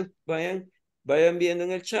 Todos vayan viendo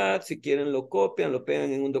en el chat. Si quieren lo copian, lo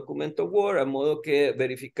pegan en un documento Word, a modo que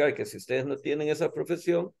verificar que si ustedes no tienen esa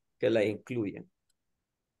profesión, que la incluyan.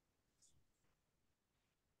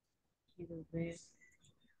 Quiero ver.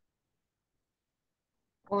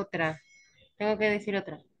 Otra. Tengo que decir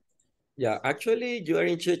otra. Yeah, actually, you are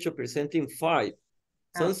in charge of presenting 5.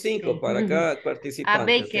 Son 5 Okay. para cada A participante.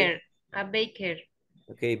 baker. Okay? A baker.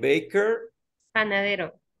 Okay, baker.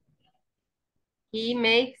 Panadero. He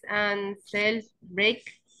makes and sells bread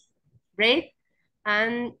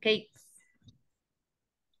and cakes.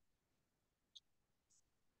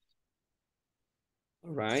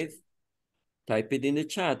 All right. Type it in the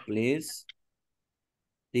chat, please.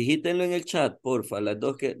 Digítenlo en el chat, porfa, las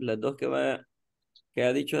dos que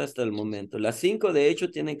ha dicho hasta el momento. Las 5, de hecho,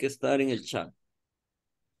 tienen que estar en el chat.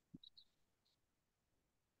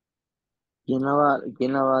 ¿Quién la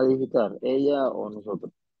va a digitar? ¿Ella o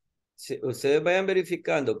nosotros? Si ustedes vayan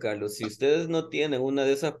verificando, Carlos, si ustedes no tienen una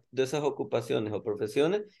de esas ocupaciones o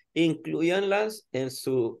profesiones, incluyanlas en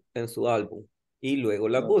su álbum y luego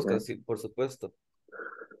las buscan, sí, por supuesto.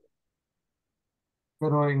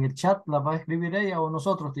 Pero en el chat la va a escribir ella o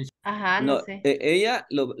nosotros, teacher. Ajá, no sé. Ella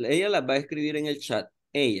las va a escribir en el chat,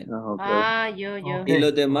 ella. Yo. Y los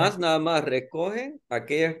Ok, demás correcto. nada más recogen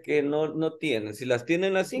aquellas que no tienen. Si las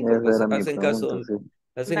tienen las 5, Esa pues era mi hacen pregunta, caso, sí.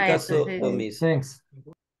 hacen Vaya, caso entonces, omiso. Thanks.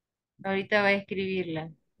 ahorita va a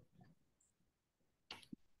escribirla.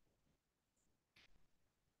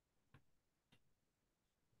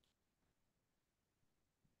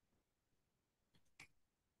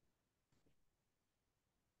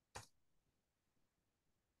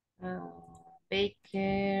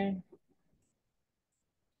 Baker.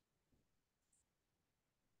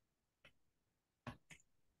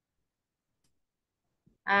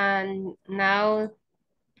 And now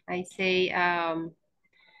I say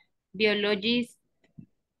biologist.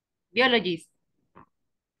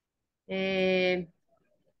 Is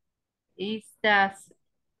that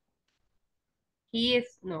he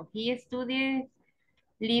studies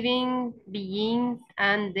living beings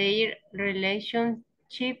and their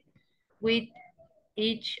relationship with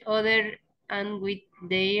each other and with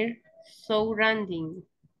their surrounding.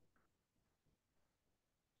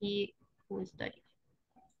 He who studies.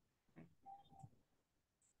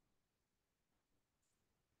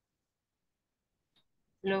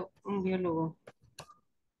 Un biólogo.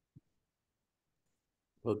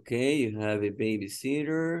 Okay, you have a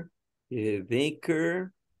babysitter.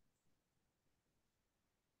 Baker.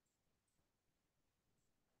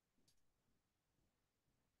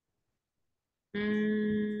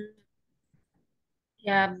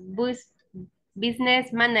 Yeah,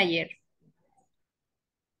 business manager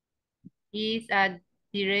is the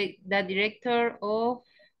director of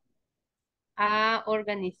a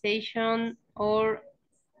organization or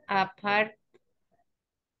a part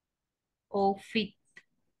of it.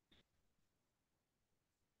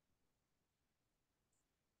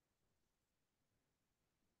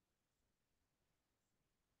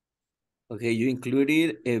 Okay, you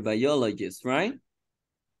included a biologist, right?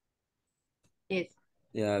 Yes.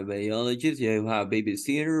 Yeah, biologist. You have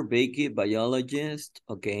babysitter, baker, biologist.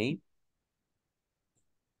 Okay.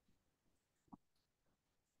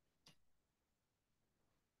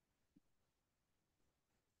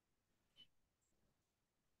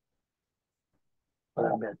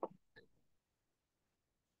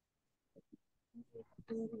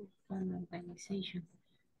 Organization.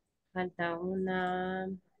 Falta una.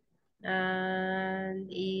 And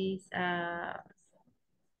is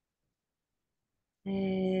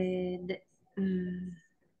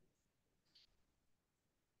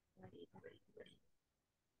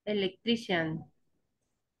electrician.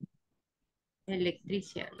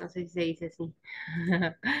 Electrician, no sé si se dice así.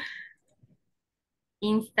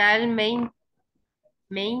 Install,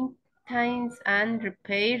 maintains and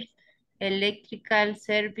repairs electrical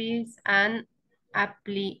service and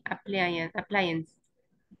appliance.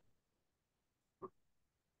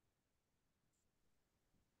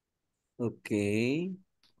 Okay.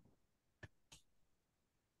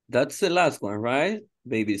 That's the last one, right?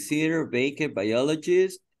 Babysitter, baker,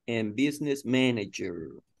 biologist, and business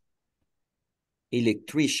manager.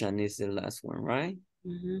 Electrician is the last one, right?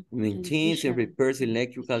 Maintains and repairs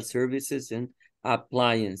electrical services and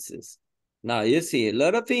appliances. Now, you see, a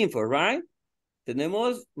lot of info, right?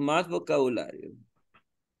 Tenemos más vocabulario.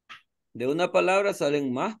 De una palabra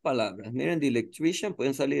salen más palabras. Miren, the electrician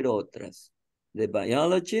pueden salir otras. The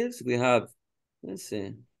biologist, we have, let's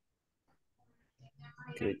see.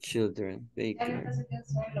 Okay, children, baker,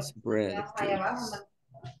 bread.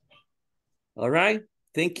 All right.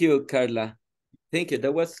 Thank you, Carla. Thank you.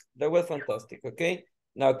 That was fantastic. Okay.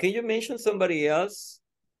 Now, can you mention somebody else?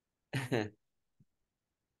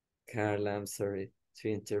 Carla, I'm sorry to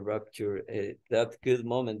interrupt your that good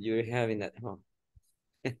moment you're having at home.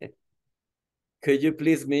 Could you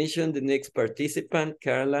please mention the next participant,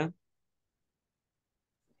 Carla?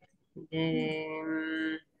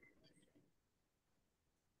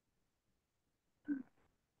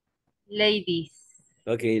 Ladies.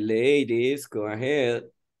 Okay, ladies, go ahead.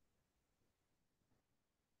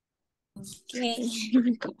 Okay.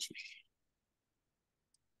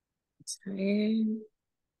 Sorry.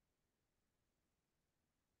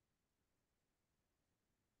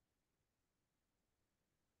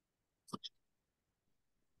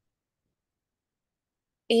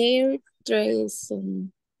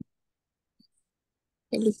 Hairdressing.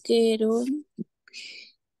 Peluquero.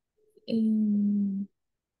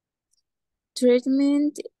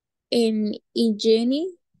 Treatment and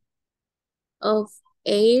hygiene of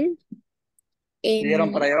hair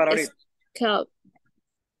and scalp.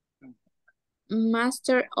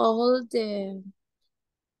 Master all the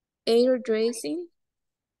hairdressing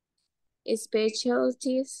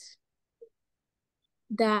specialties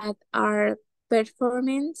that are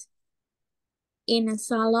performed in a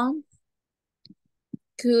salon,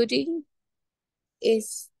 cutting,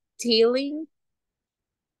 styling,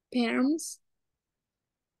 perms,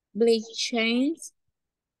 bleaching,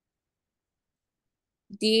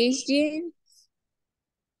 dyeing,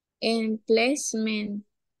 and placement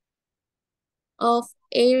of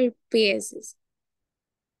hair pieces.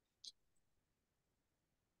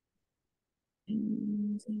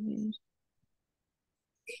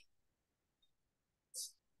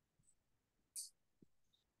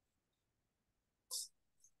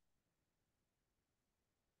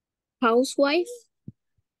 Housewife,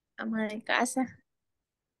 ama de casa.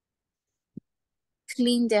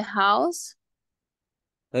 Clean the house.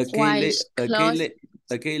 Okay, Wash clothes.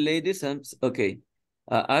 okay, ladies, okay.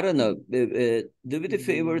 I don't know. Do me the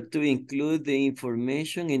favor to include the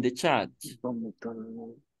information in the chat.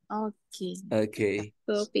 Okay. Okay.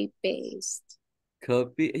 Copy paste.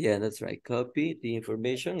 Copy, yeah, that's right. Copy the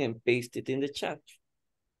information and paste it in the chat.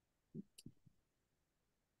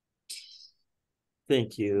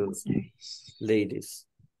 Thank you, ladies.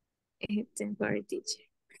 Temporary teacher.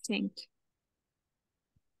 Thank you.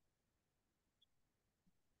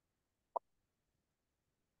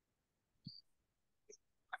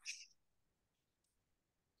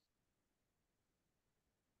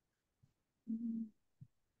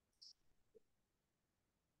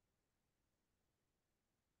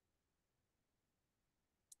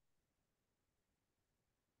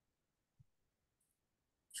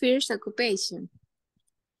 First occupation.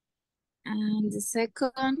 And the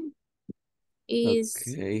second is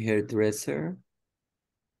Okay, hairdresser.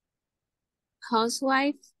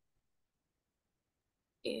 housewife.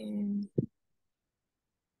 Clean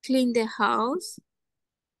the house.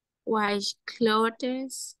 Wash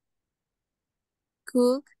clothes.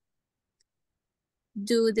 Cook.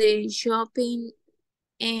 Do the shopping.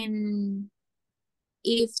 And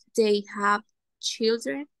if they have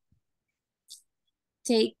children,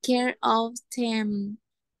 take care of them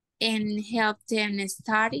and help them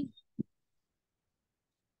study.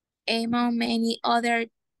 Among many other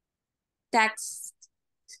tasks.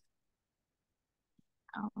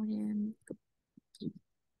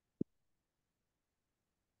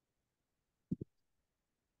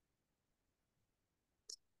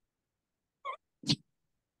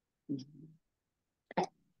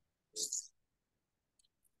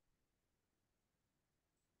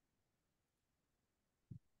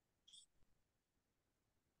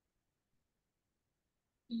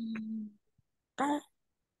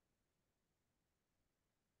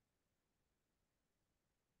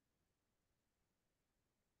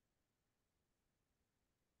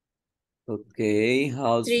 Okay,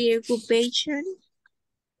 house. Three occupation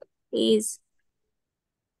is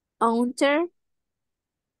owner.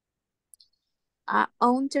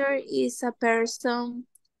 Owner is a person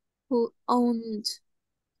who owns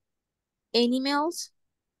animals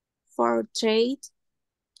for trade,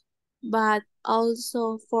 but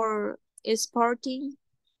also for sporting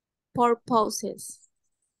purposes.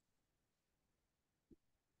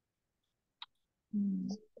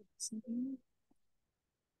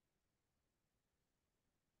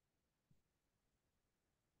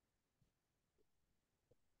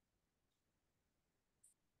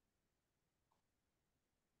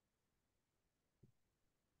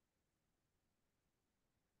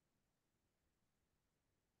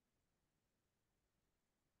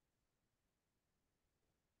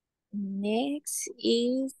 Next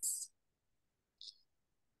is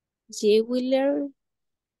jeweler.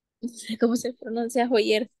 No sé cómo se pronuncia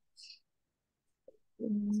joyer.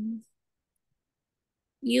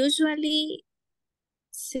 Usually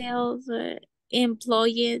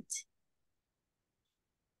self-employed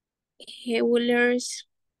jewelers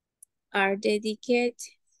are dedicated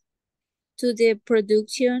to the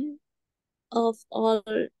production of all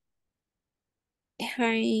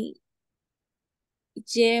high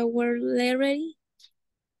jewelry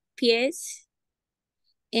pieces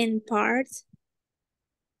and parts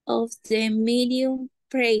of the medium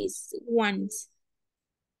price ones,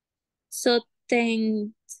 so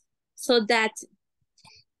that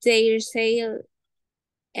their sale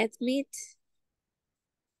admit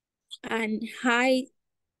and high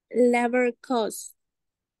labor costs,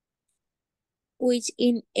 which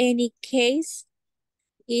in any case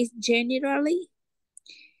is generally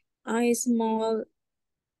a small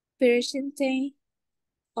percentage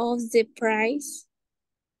of the price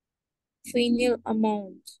final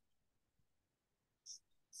amount.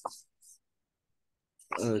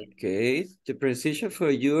 Okay, the pronunciation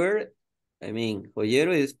for your,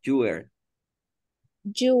 joyero is jeweler.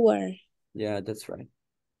 Jeweler. Yeah, that's right.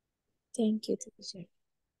 Thank you, teacher.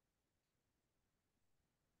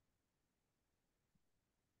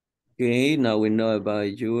 Okay, now we know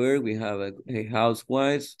about jeweler. We have a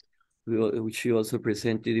housewife. She also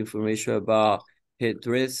presented information about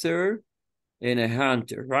hairdresser and a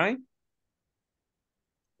hunter, right?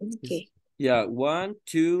 Okay. Yeah, 1,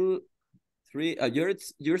 2, 3.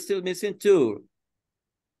 You're still missing two.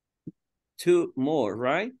 Two more,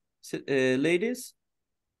 right? Ladies?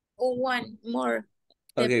 One more.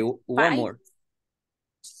 Okay, one more.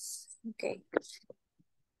 Okay.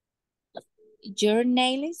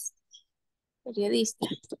 Journalist, periodista.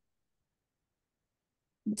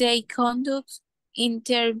 They conduct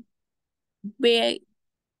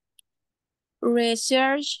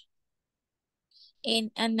research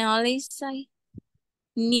and analyze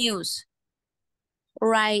news,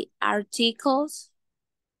 write articles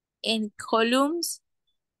and columns,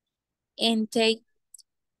 and take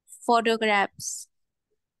photographs.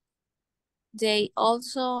 They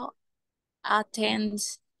also attend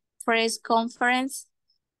press conference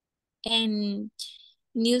and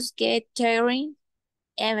news gathering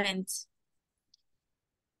events.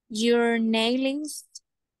 Journalists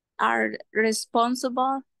are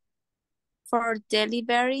responsible for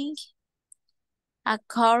delivering a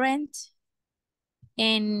current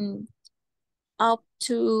and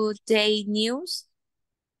up-to-date news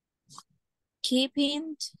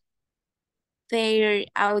keeping their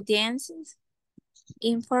audiences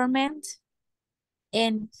informed,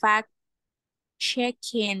 and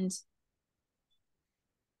fact-checking.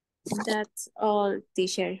 That's all,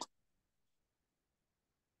 teacher.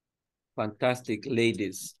 Fantastic,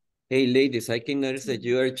 ladies. Hey, ladies, I can notice that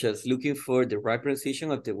you are just looking for the right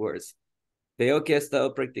pronunciation of the words. Veo que ha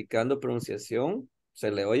estado practicando pronunciación. Se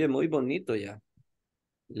le oye muy bonito ya.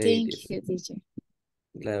 Ladies. Thank you, teacher.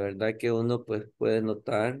 La verdad que uno pues puede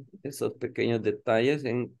notar esos pequeños detalles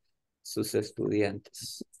en sus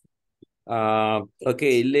estudiantes.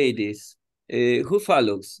 Okay, ladies. Who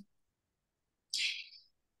follows?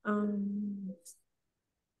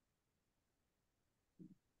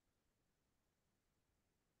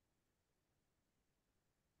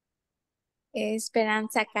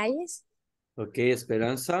 Esperanza Calles. Okay,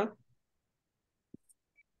 Esperanza.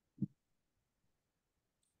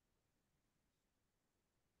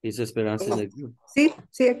 ¿Es Esperanza en el grupo? Sí,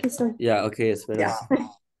 sí, aquí estoy. Ya, okay, Esperanza.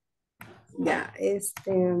 Ya,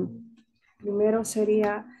 primero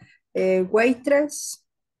sería waitress,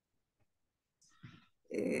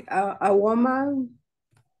 a woman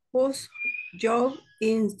whose job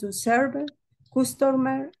is to serve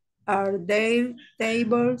customer at their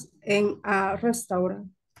tables in a restaurant.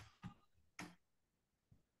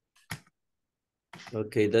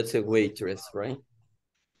 Okay, that's a waitress, right?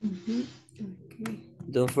 Okay.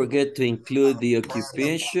 Don't forget to include the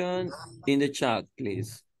occupation in the chat,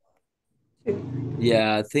 please.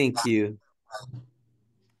 Yeah, thank you.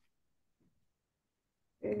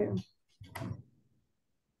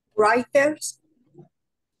 Writers,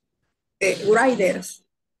 a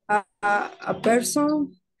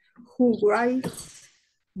person who writes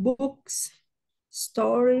books,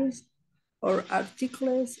 stories, or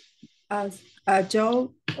articles as a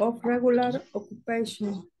job of regular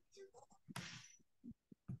occupation.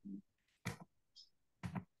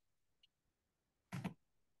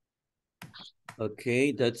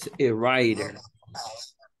 Okay, that's a writer.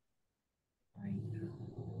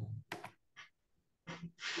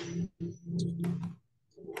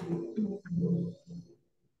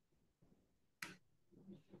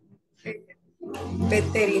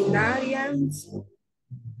 Veterinarians,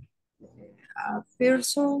 a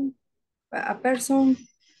person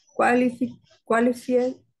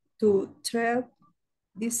qualified to treat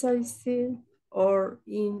diseased or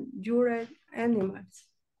injured animals.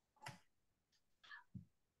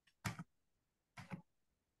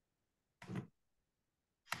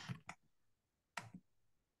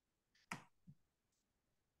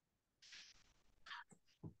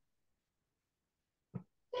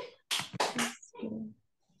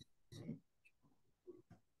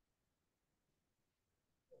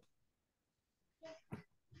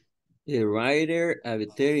 A writer, a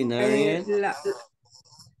veterinarian.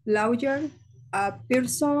 Lawyer, a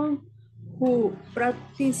person who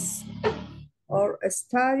practices or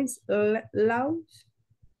studies law,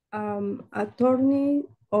 attorney,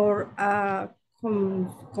 or a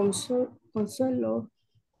counselor.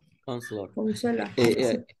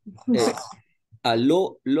 A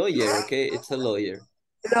lawyer, okay? It's a lawyer.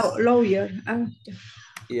 Lawyer.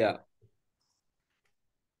 Yeah.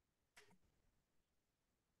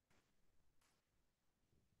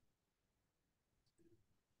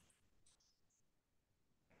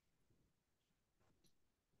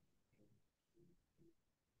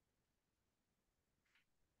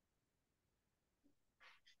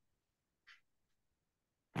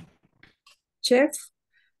 Chef,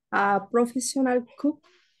 a professional cook,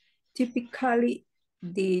 typically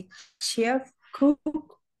the chef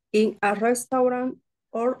cook in a restaurant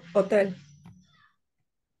or hotel.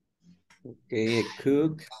 Okay, a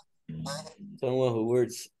cook, someone who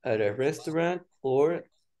works at a restaurant or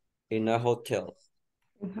in a hotel.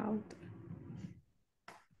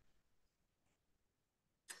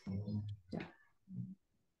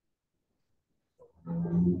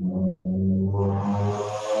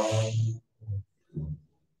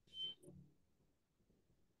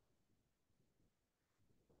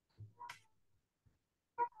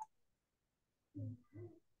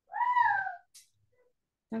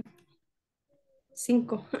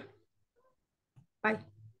 Cinco. Ay.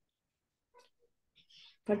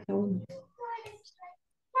 Falta uno.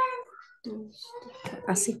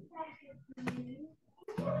 Así.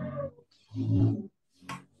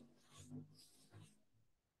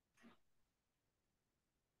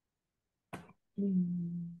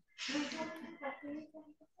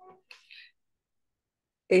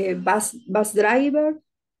 Bus driver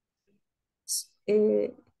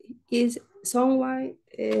is someone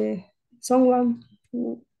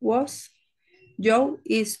who was job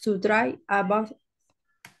is to drive a bus.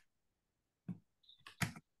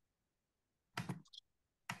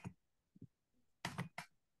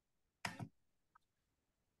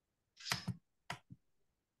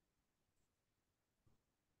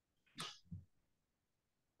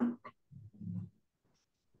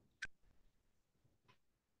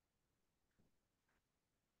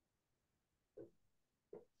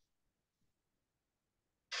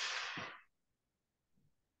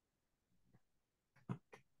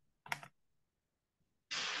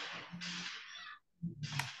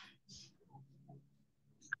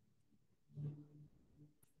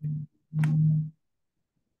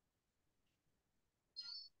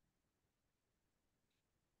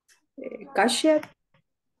 cashier,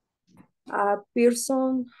 a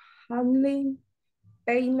person handling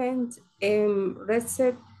payment and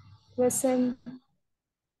receipt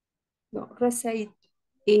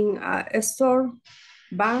in a store,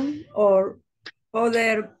 bank, or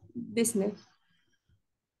other business.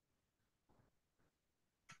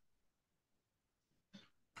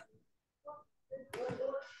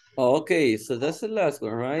 Okay, so that's the last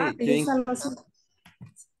one, right?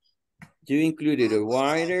 You included a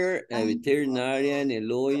writer, a veterinarian, a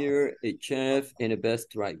lawyer, a chef, and a bus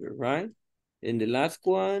driver, right? And the last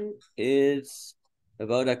one is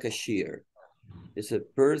about a cashier. It's a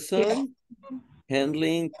person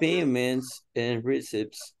handling payments and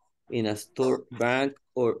receipts in a store, bank,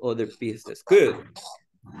 or other business. Good.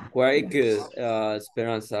 Quite good,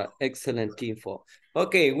 Esperanza. Excellent info.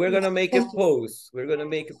 Okay, we're going to make a pause. We're going to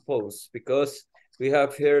make a pause because we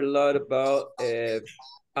have heard a lot about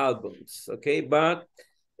albums, okay? But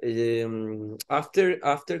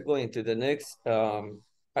after going to the next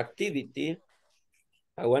activity,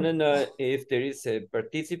 I want to know if there is a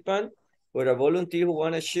participant or a volunteer who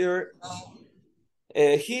want to share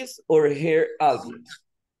his or her album.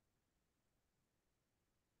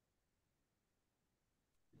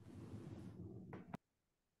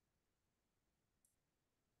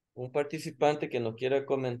 Un participante que nos quiera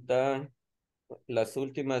comentar las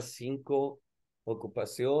últimas 5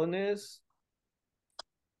 ocupaciones.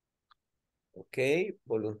 Ok,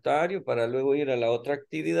 voluntario para luego ir a la otra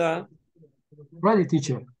actividad. Ready,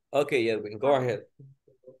 teacher. Ok, Edwin, go ahead.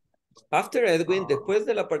 After Edwin, después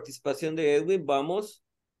de la participación de Edwin, vamos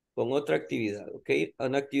con otra actividad, ok?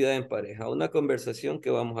 Una actividad en pareja, una conversación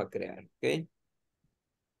que vamos a crear, ok?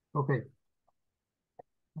 Okay.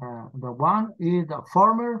 The one is the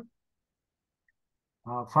farmer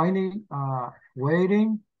finding,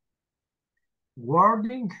 waiting,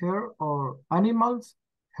 warding her or animals,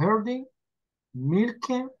 herding,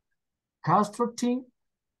 milking, castrating,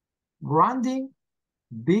 branding,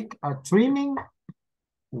 big trimming,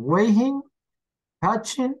 weighing,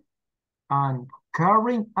 catching, and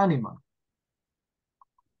carrying animal.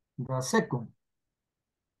 The second,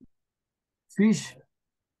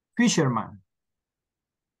 fisherman.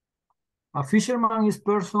 A fisherman is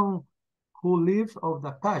person who lives of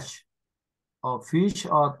the catch of fish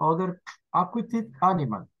or other aquatic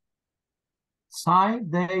animal. Sign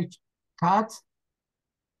they catch,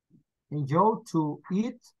 enjoy to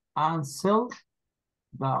eat and sell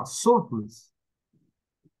the surplus.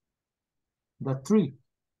 The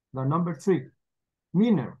number 3,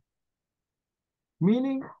 meaner.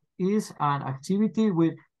 Meaning is an activity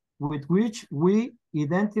with which we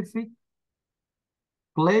identify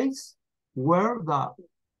place where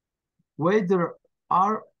there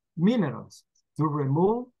are minerals to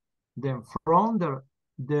remove them from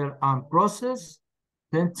their process,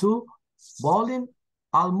 then to boiling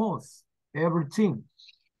almost everything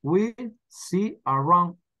we see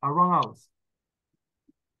around us.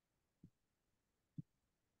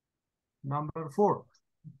 Number 4,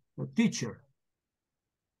 the teacher.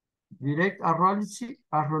 Direct a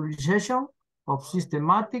realization of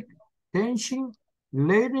systematic teaching,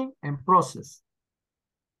 learning, and process.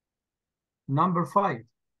 Number 5,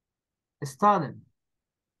 student.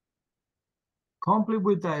 Complete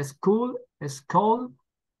with the school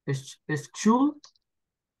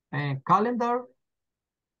and calendar,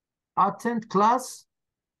 attend class,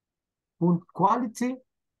 punctuality,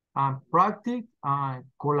 and practice and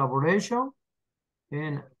collaboration,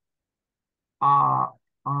 and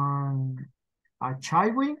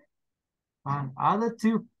achieving an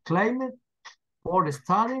adaptive climate for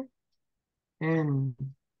study and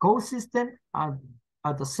consistent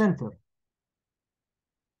at the center.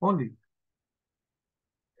 Only.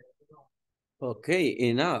 Okay,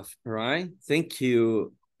 enough, right? Thank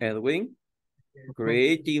you, Edwin.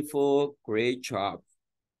 Great info, great job.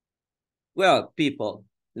 Well, people,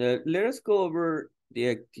 let us go over the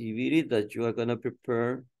activity that you are going to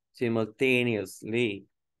prepare simultaneously.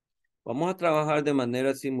 Vamos a trabajar de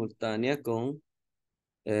manera simultánea con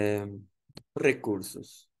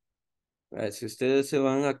recursos. Si ustedes se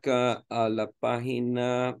van acá a la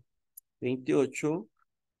página 28,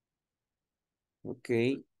 ok,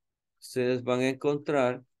 ustedes van a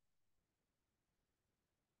encontrar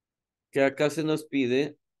que acá se nos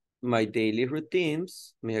pide my daily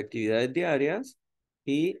routines, mis actividades diarias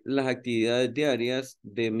y las actividades diarias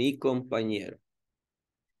de mi compañero.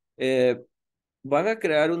 Van a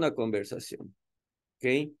crear una conversación,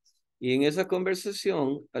 ¿ok? Y en esa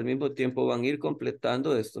conversación, al mismo tiempo van a ir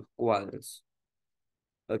completando estos cuadros,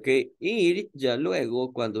 ¿ok? Y ya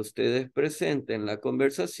luego, cuando ustedes presenten la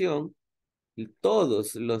conversación,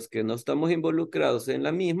 todos los que no estamos involucrados en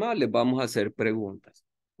la misma, les vamos a hacer preguntas.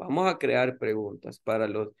 Vamos a crear preguntas para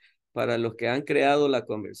los que han creado la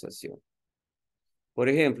conversación. Por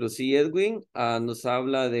ejemplo, si Edwin nos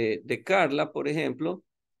habla de Carla, por ejemplo,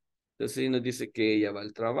 entonces nos dice que ella va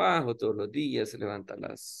al trabajo todos los días, se levanta a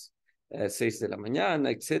las 6 de la mañana,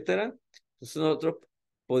 etcétera. Entonces nosotros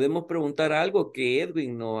podemos preguntar algo que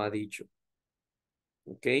Edwin no ha dicho.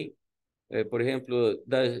 ¿Ok? Por ejemplo,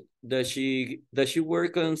 does she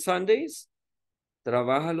work on Sundays?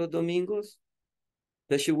 ¿Trabaja los domingos?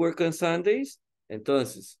 Does she work on Sundays?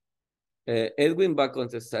 Entonces, Edwin va a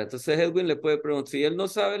contestar. Entonces Edwin le puede preguntar, si él no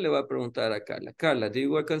sabe, le va a preguntar a Carla. Carla, do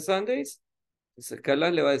you work on Sundays? Entonces Carla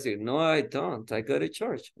le va a decir, no, I don't, I go to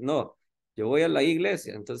church. No, yo voy a la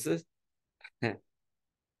iglesia. Entonces,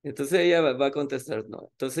 entonces ella va a contestar no.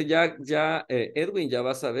 Entonces Edwin ya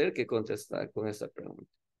va a saber qué contestar con esa pregunta.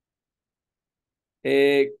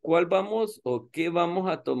 ¿Cuál vamos o qué vamos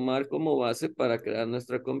a tomar como base para crear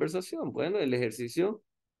nuestra conversación? Bueno, el ejercicio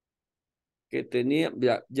que tenía,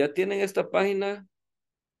 ya tienen esta página,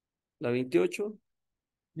 la 28.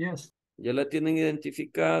 Yes. Ya la tienen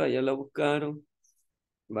identificada, ya la buscaron.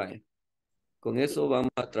 Vale. Con eso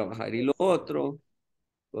vamos a trabajar. Y lo otro,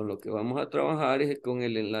 con lo que vamos a trabajar es con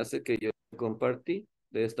el enlace que yo compartí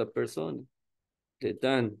de esta persona, de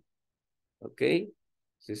Dan. ¿Ok?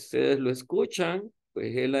 Si ustedes lo escuchan,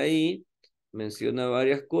 pues él ahí menciona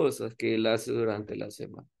varias cosas que él hace durante la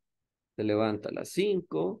semana. Se levanta a las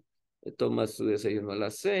 5, toma su desayuno a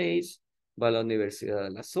las 6, va a la universidad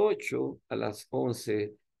a las 8, a las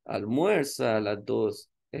 11 almuerza, a las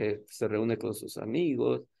 2 se reúne con sus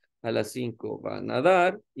amigos, a las 5 va a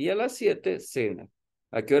nadar y a las 7 cena.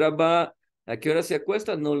 ¿A qué hora va? ¿A qué hora se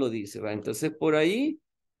acuesta? No lo dice, ¿va? Entonces por ahí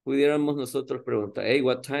pudiéramos nosotros preguntar, hey,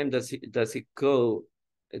 what time does he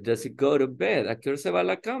go to bed? ¿A qué hora se va a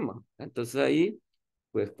la cama? Entonces ahí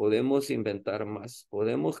pues podemos inventar más,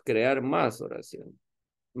 podemos crear más oraciones,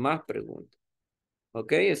 más preguntas.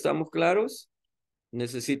 ¿Ok? ¿Estamos claros?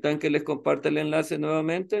 ¿Necesitan que les comparta el enlace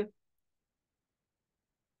nuevamente?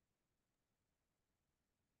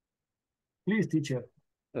 Please, teacher.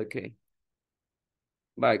 Ok.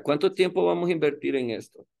 Bye. ¿Cuánto tiempo vamos a invertir en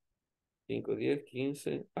esto? 5, 10,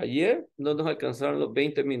 15. Ayer no nos alcanzaron los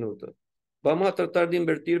 20 minutos. Vamos a tratar de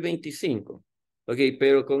invertir 25. Ok,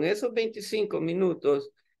 pero con esos 25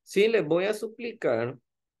 minutos, sí les voy a suplicar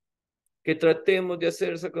que tratemos de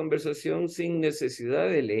hacer esa conversación sin necesidad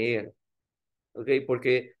de leer. Ok,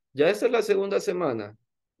 porque ya esta es la segunda semana.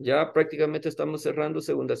 Ya prácticamente estamos cerrando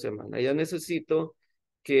segunda semana. Ya necesito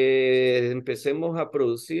que empecemos a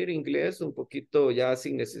producir inglés un poquito ya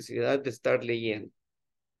sin necesidad de estar leyendo.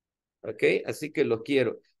 ¿Ok? Así que lo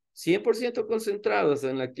quiero 100% concentrados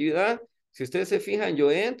en la actividad. Si ustedes se fijan, yo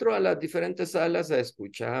entro a las diferentes salas a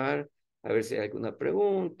escuchar, a ver si hay alguna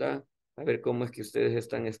pregunta, a ver cómo es que ustedes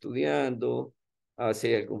están estudiando, a ver si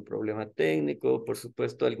hay algún problema técnico. Por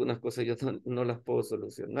supuesto, algunas cosas yo no las puedo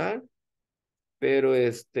solucionar, pero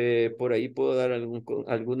por ahí puedo dar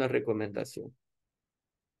alguna recomendación.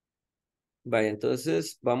 Vaya,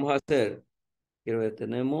 entonces vamos a hacer, quiero ver,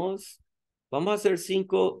 vamos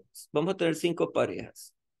a tener 5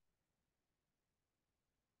 parejas.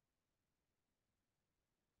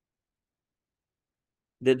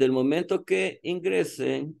 Desde el momento que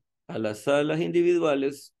ingresen a las salas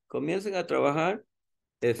individuales, comiencen a trabajar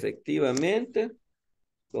efectivamente,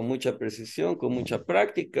 con mucha precisión, con mucha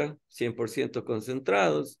práctica, 100%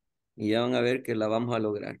 concentrados, y ya van a ver que la vamos a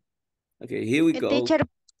lograr. Ok, here we go.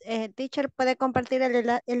 Teacher, ¿puede compartir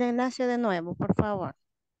el enlace de nuevo, por favor?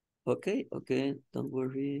 Ok, don't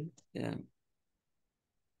worry. Yeah.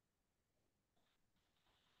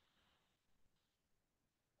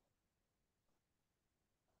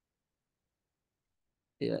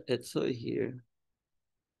 Yeah, it's all here.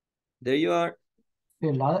 There you are.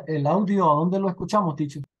 El audio, ¿a dónde lo escuchamos,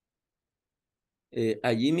 teacher?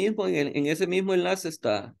 Allí mismo, en ese mismo enlace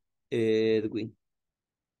está, Edwin.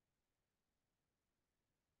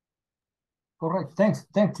 Correct. Thanks,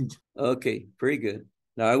 teacher. Okay, very good.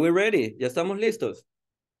 Now we're ready. Ya estamos listos.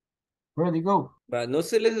 Ready, go. No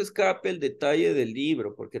se les escape el detalle del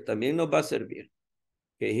libro, porque también nos va a servir.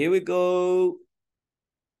 Okay, here we go.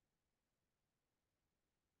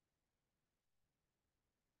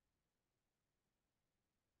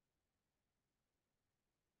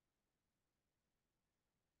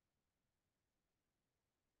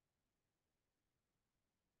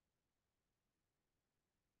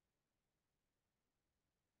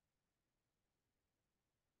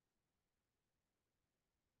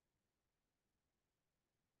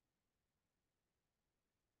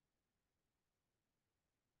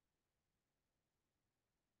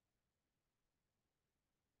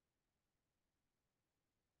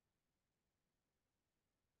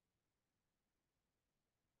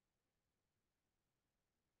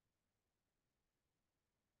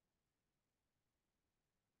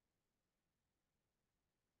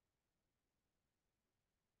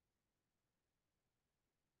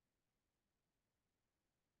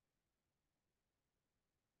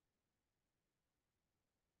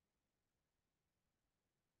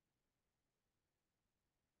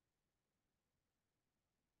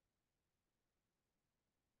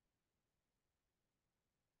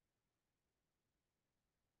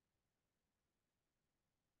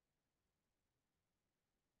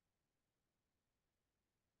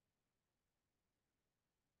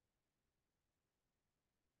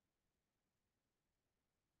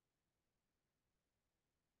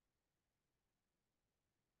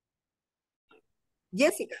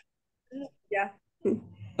 Jessica. Ya.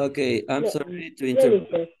 Okay, I'm sorry to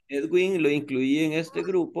interrupt. Edwin lo incluí en este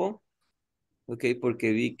grupo, ok,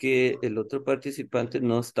 porque vi que el otro participante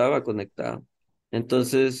no estaba conectado.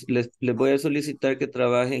 Entonces, les voy a solicitar que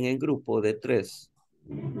trabajen en grupo de 3,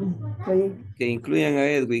 que incluyan a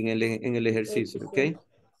Edwin en el ejercicio, ok?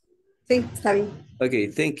 Sí, está bien. Okay,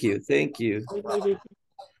 thank you, thank you.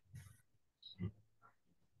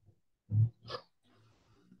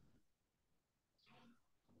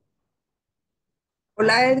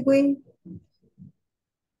 Hola, Edwin.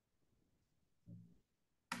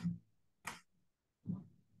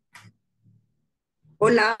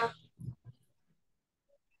 Hola.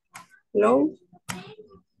 Hello.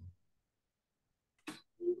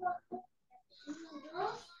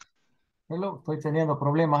 Hello, estoy teniendo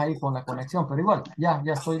problemas ahí con la conexión, pero igual, ya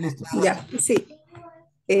estoy listo. Ya, sí.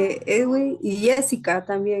 Edwin y Jessica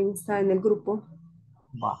también está en el grupo.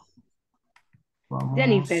 Va. Vamos.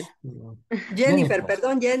 Jennifer. Jennifer,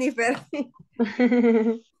 perdón, Jennifer.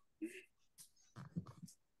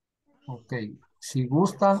 Ok, si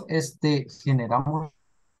gustan, generamos.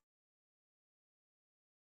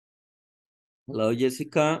 Hello,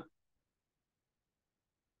 Jessica.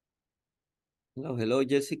 Hello,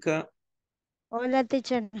 Jessica. Hola,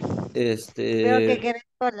 teacher. Veo que Este, querés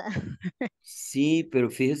hola. sí, pero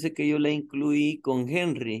fíjese que yo la incluí con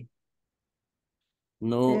Henry.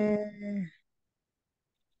 No,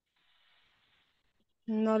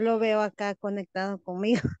 No lo veo acá conectado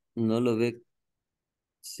conmigo. no lo ve.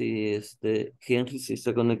 Sí, Henry sí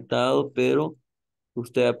está conectado, pero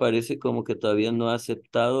usted aparece como que todavía no ha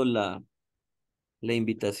aceptado la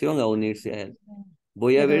invitación a unirse a él.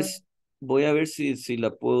 Voy a ver, Pero voy a ver si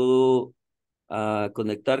la puedo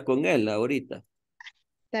conectar con él ahorita.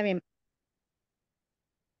 está bien.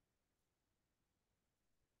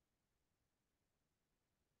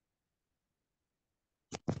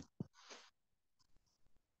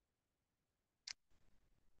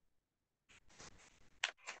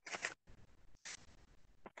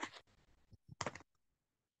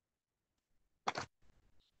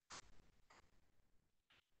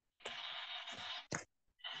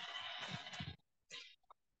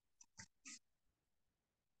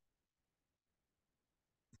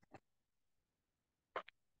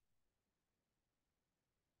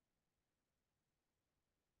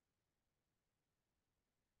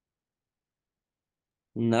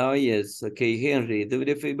 Now, yes. Okay, Henry, do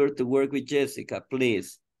me a favor to work with Jessica,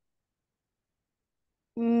 please.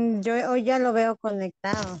 Yo hoy ya lo veo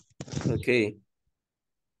conectado. Okay.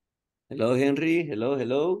 Hello, Henry.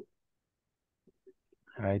 Hello.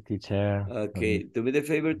 Hi, teacher. Okay, do me the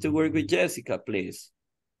favor to work with Jessica, please.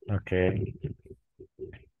 Okay.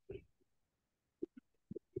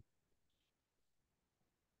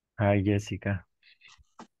 Hi, Jessica.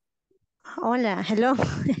 Hola, hello.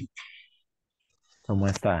 ¿Cómo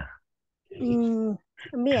está? Bien.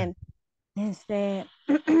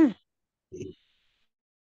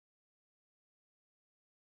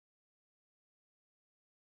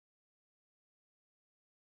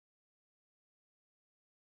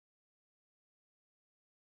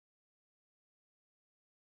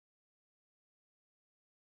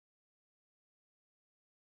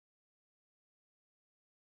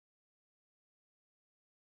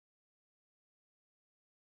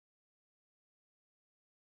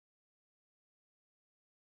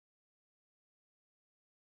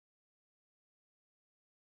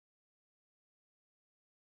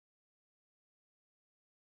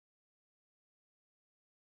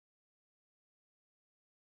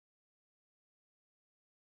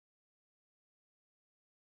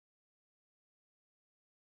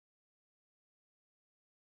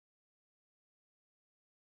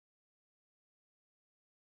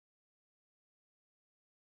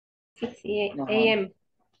 AM.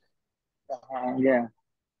 Yeah.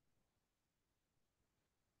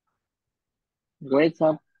 Wake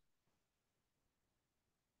up.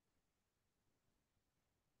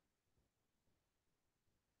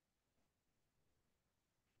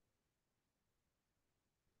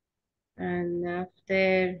 And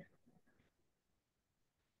after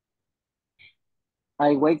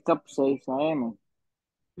I wake up 6 a.m.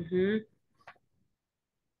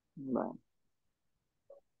 Bueno.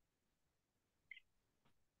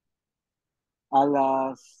 A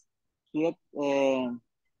las 7,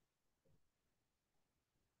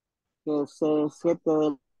 que 7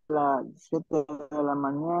 de la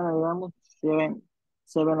mañana, digamos,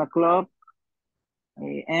 7 o'clock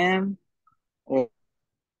a.m. eh,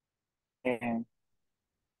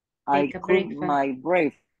 I take a cook breakfast. my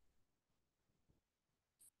breakfast.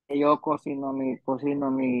 Yo cocino mi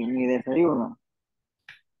desayuno.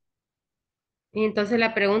 Y entonces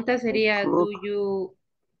la pregunta sería, cook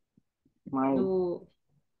my do,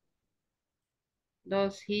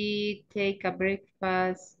 does he take a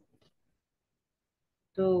breakfast?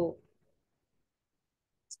 Do,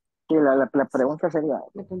 Sí, la pregunta sería,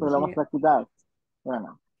 la pregunta pero vamos sería, a quitar.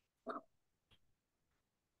 Bueno,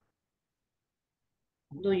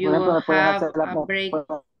 do por you ejemplo, me puedes have hacer la, a break?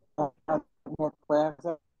 me puedes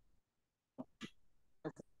hacer,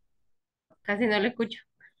 Casi no lo escucho.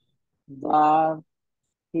 does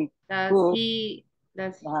he Does cook, he,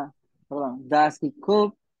 does ajá, perdón, does he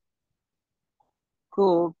cook,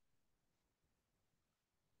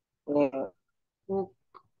 eh, cook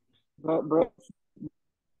breakfast,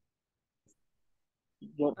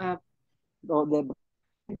 a, o de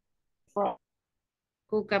breakfast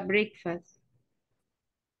cook a breakfast?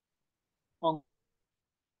 on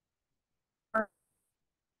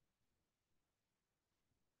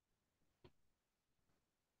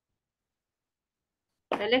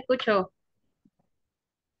No le escucho,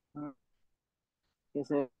 que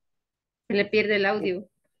se se le pierde el audio.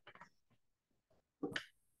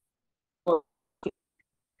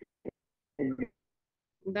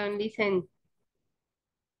 Don't listen.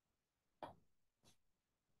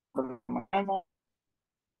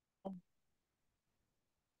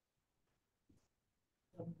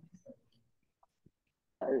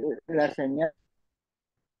 la señal.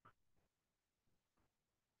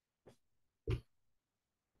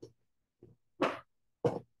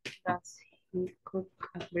 Does he cook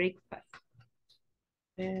a breakfast?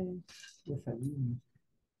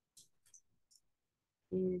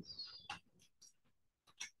 Is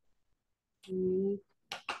he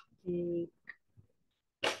take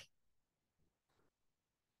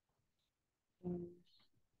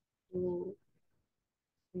to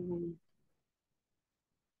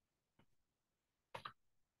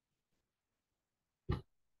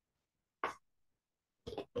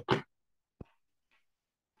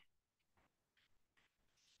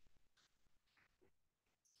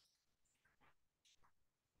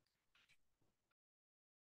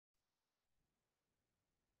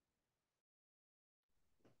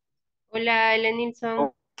Hola, Ellen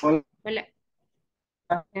Nilsson. Hola.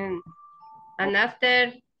 And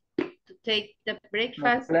after to take the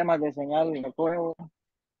breakfast. Problemas de señal, me puedo.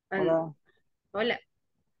 Hola. Hola.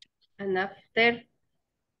 And after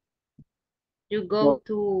you go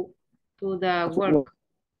No, to the work.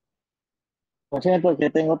 lo siento que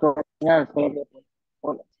tengo otra señal.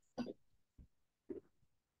 Hola.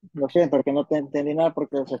 Lo siento que no te entendí nada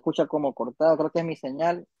porque se escucha como cortado. Creo que es mi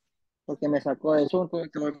señal porque me sacó de Zoom.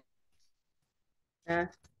 Ah.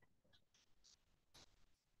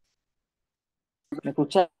 ¿Me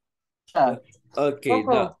escuchas? Okay, now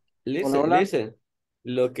Ojo. Hola, listen, hola. listen.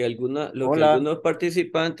 Lo que Hola. algunos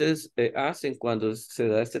participantes hacen cuando se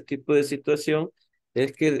da este tipo de situación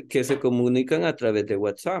es que se comunican a través de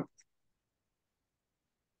WhatsApp.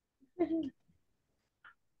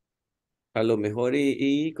 A lo mejor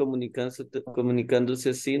y comunicándose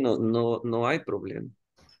así no hay problema.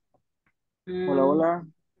 Hola, hola.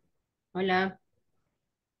 Hola.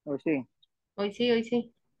 Hoy sí. Hoy sí, hoy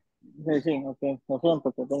sí. Sí, sí, ok. Lo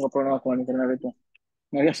siento que tengo problemas con el internet ahorita.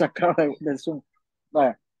 Me había sacado del Zoom.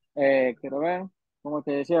 Vale. Quiero ver. Como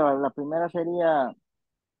te decía, la primera sería,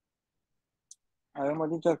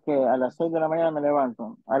 habíamos dicho que a las 6 de la mañana me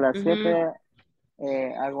levanto. A las 7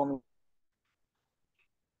 hago mi...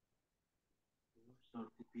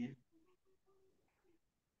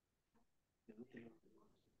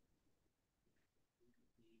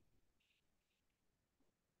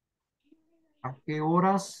 ¿A qué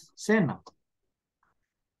horas cena?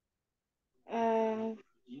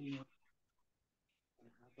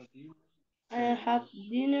 I have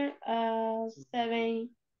dinner at 7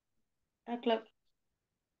 o'clock.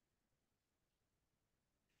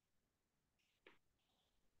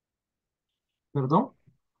 ¿Perdón?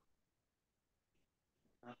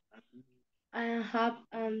 I have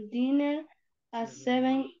dinner at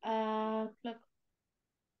 7 o'clock.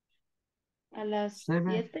 A las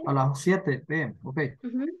 7. A las 7 p.m. Ok.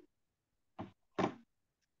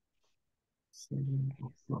 7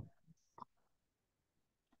 o'clock.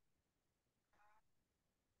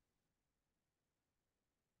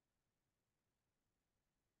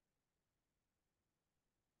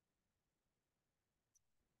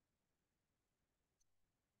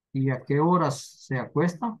 ¿Y a qué horas se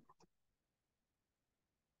acuesta?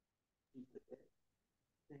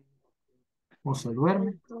 ¿O se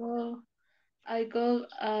duerme? I go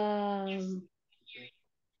I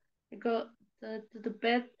go to the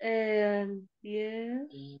bed and 10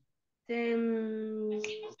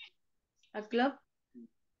 o'clock.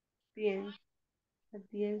 Bien. A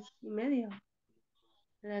 10:30.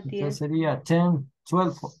 las Entonces 10. sería 10,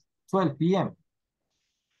 12 p.m.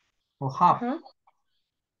 O half. Ajá.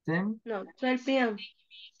 10, No, 12 p.m.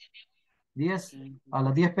 10, a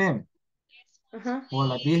las 10 p.m. Ajá. O a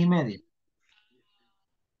las 10:30.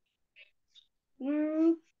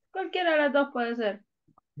 Mm, cualquiera de las dos puede ser.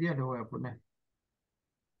 10 le voy a poner.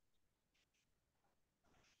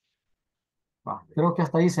 Va, creo que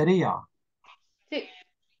hasta ahí sería. Sí.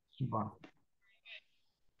 Va.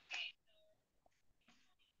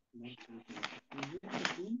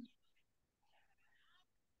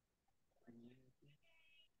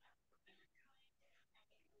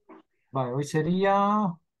 Vale, hoy sería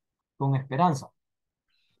con esperanza.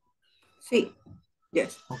 Sí.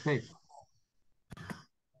 Yes. Ok.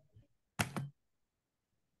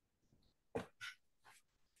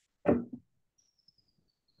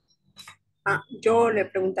 Ah, yo le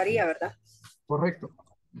preguntaría, ¿verdad? Correcto.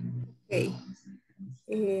 Ok.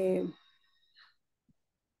 Eh,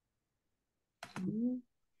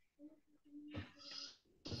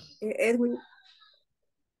 Edwin,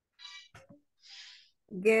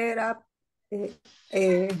 get up. eh,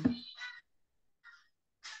 eh,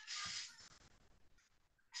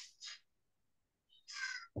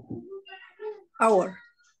 hour.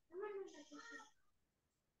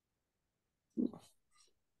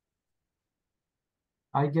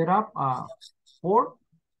 I get up at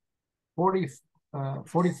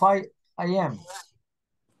 45 a.m.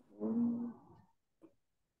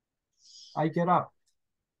 I get up.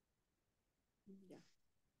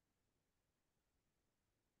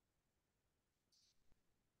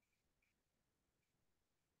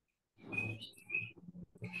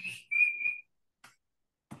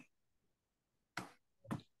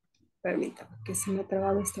 Permítame, que se me ha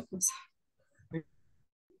trabado esta cosa.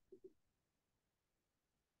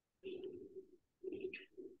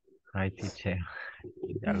 Hi, teacher.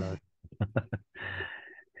 Ya lo...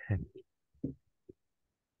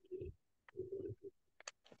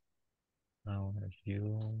 How are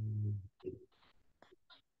you?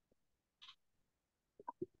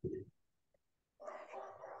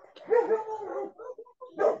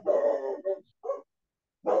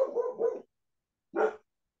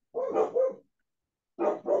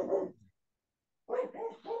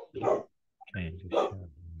 Can you show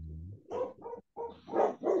me?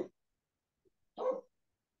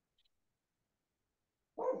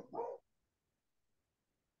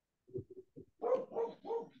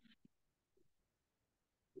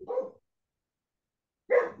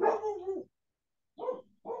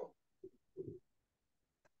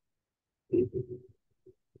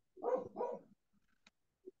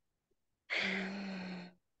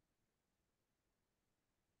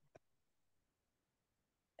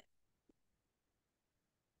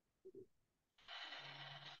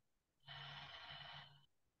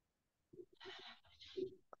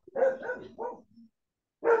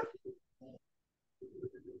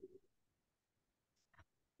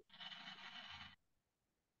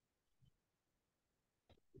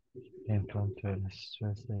 Encounter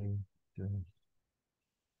stressing to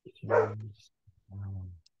choose.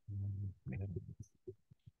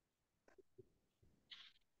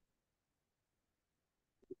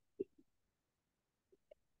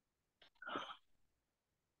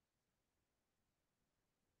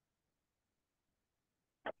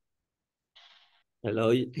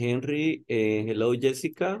 Hello, Henry. Hello,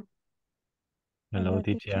 Jessica. Hello, Hello,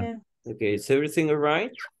 teacher. teacher. Okay, is everything all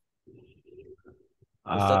right?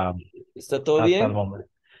 Ah, ¿Está todo hasta el bien? momento.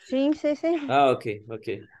 Sí, sí, sí. Ah, okay,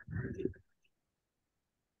 okay.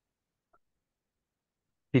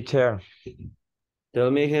 Teacher, Tell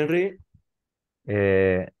me, Henry.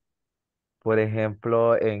 eh, por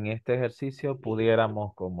ejemplo, en este ejercicio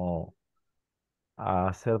pudiéramos como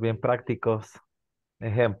ser bien prácticos.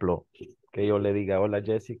 Ejemplo, que yo le diga, hola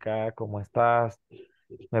Jessica, ¿cómo estás?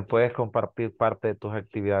 ¿Me puedes compartir parte de tus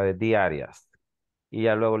actividades diarias? Y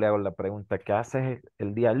ya luego le hago la pregunta, ¿qué haces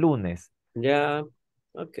el día lunes? Yeah,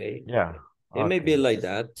 okay. Ya, It may ok, be like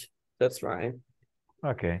that. That's right.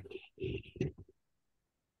 ok.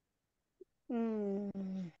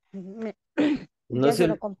 Me- No Ya se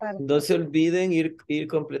lo se, no comparto. se olviden ir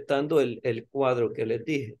completando el cuadro que les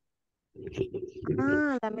dije.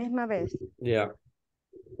 Ah, la misma vez. Ya.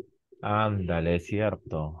 Ándale, es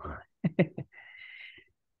cierto.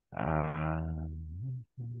 Ah,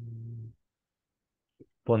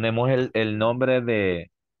 ponemos el nombre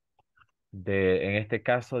en este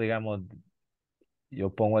caso, digamos,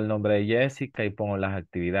 yo pongo el nombre de Jessica y pongo las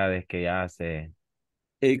actividades que ella hace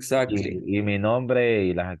Exactly. y mi nombre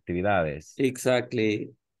y las actividades.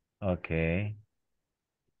 Exactly. Ok.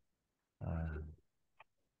 Ah,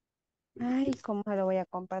 Ay, ¿cómo se lo voy a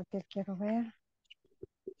compartir? Quiero ver.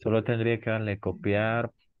 Solo tendría que darle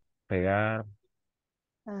copiar, pegar.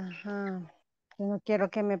 Ajá. Yo no quiero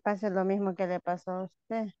que me pase lo mismo que le pasó a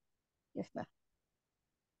usted. Ya está.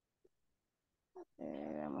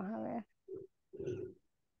 Vamos a ver.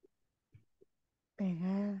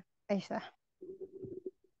 Pegar. Ahí está.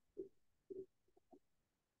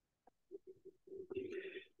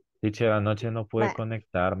 Teacher, anoche no pude Va.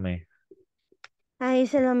 conectarme. Ahí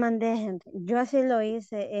se lo mandé, Henry. Yo así lo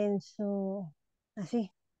hice en su...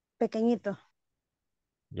 Así, pequeñito.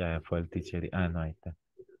 Ya fue el teacher. Ah, no, ahí está.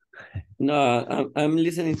 No, I'm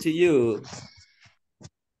listening to you.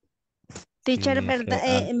 Teacher, Sí, es ¿verdad?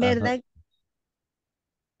 que En verdad,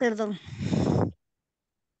 perdón.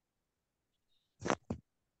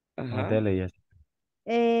 no, Ajá. dele, ya.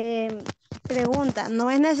 Pregunta,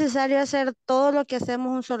 no es necesario hacer todo lo que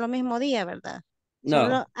hacemos un solo mismo día, ¿verdad? No.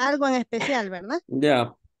 Solo algo en especial, ¿verdad?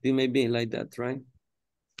 Yeah, it may be like that, right?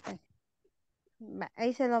 Va,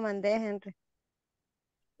 ahí se lo mandé, Henry.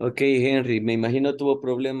 Ok, Henry, me imagino tuvo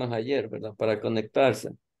problemas ayer, ¿verdad? Para conectarse.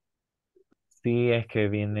 Sí, es que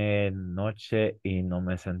vine noche y no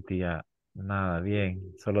me sentía nada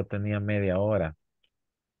bien. Solo tenía media hora.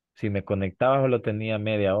 Si me conectaba solo tenía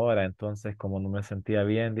media hora. Entonces, como no me sentía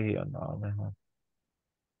bien, dije yo, no, mejor.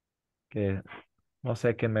 Que no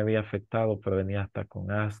sé qué me había afectado, pero venía hasta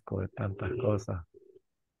con asco de tantas cosas.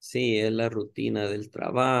 Sí, es la rutina del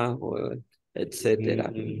trabajo,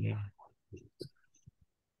 etcétera. Y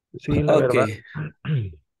sí, la Ok, verdad.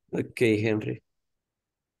 ok, Henry.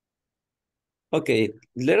 Okay,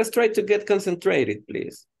 let us try to get concentrated,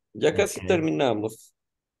 please. Ya Ok, casi terminamos.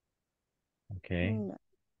 ok. Mm,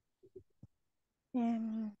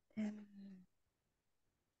 em, em,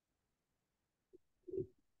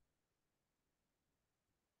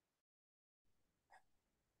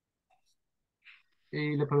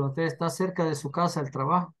 Y le pregunté, ¿está cerca de su casa el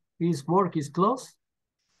trabajo? His work is close.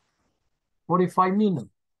 45 minutes.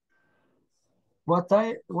 What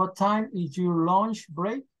time is your lunch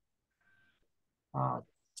break?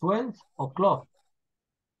 12 o'clock.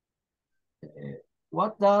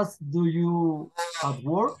 What does do you at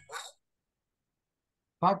work?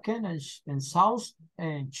 Bacon and sauce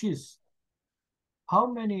and cheese. How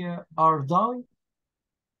many are doing?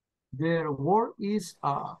 Their work is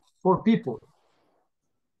 4 people.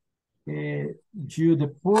 You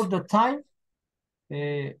report the time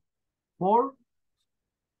for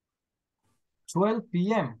 12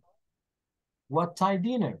 p.m. What time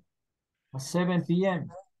dinner? 7 p.m.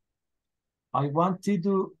 I want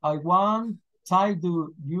time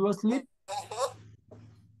to you sleep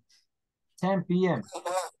 10 p.m.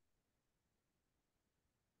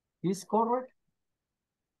 Is correct?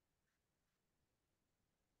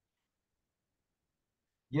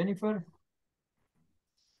 Jennifer?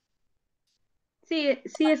 Sí,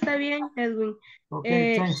 sí está bien, Edwin.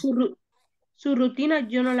 Okay, thanks. Su rutina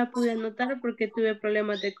yo no la pude anotar porque tuve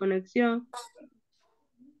problemas de conexión.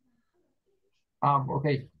 Ok.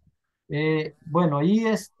 Bueno, ahí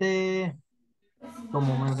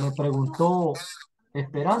como me preguntó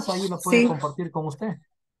Esperanza, ahí la puede Sí. compartir con usted.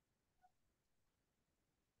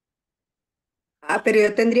 Ah, pero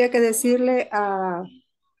yo tendría que decirle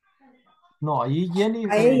No, ahí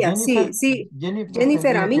a ella, sí, Jennifer, sí. Jennifer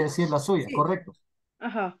Jennifer, a tendría que mí. decir la suya, Sí, correcto,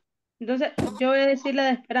 Ajá. Entonces, yo voy a decir la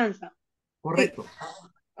de Esperanza. sí. correcto.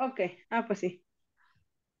 Ok, pues sí.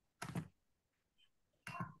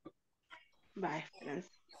 Va, Esperanza.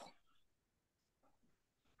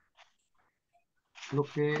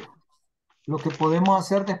 Lo que podemos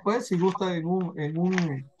hacer después, si gusta en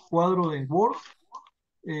un cuadro de Word,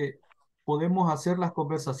 eh, podemos hacer las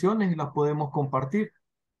conversaciones y las podemos compartir.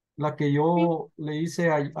 La que Sí, yo le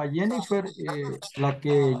hice a Jennifer, la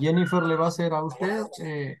que Jennifer le va a hacer a usted,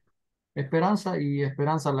 Esperanza, y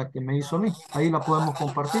Esperanza la que me hizo a mí. Ahí la podemos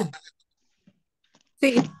compartir.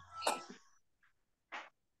 Sí.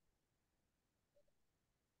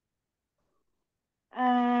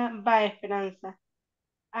 Va, Esperanza.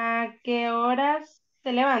 ¿A qué horas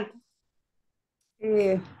se levanta?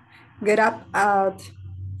 Get up at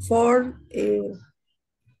 4,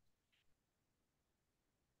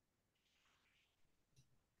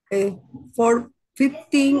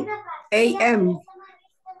 4:15 a.m.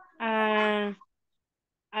 A,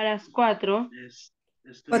 a las 4.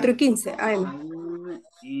 4:15 a.m.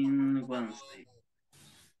 In Wednesday.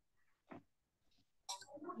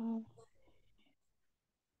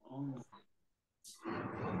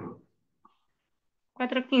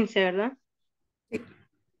 4:15, ¿verdad? Sí.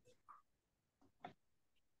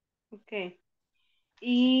 Ok.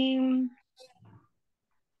 Y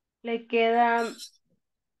le queda,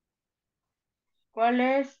 ¿cuál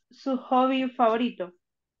es su hobby favorito?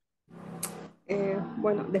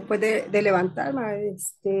 bueno, después de levantarme,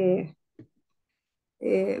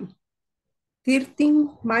 13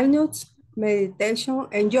 minutes meditation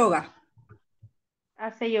en yoga.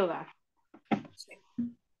 Hace yoga.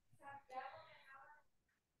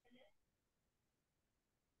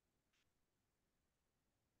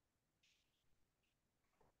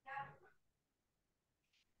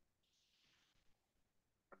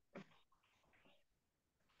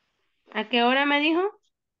 ¿A qué hora me dijo?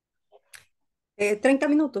 30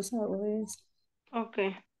 minutos hago eso. Ok.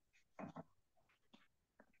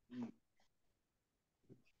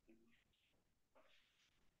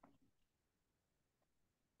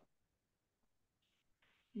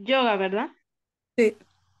 Yoga, ¿verdad? Sí.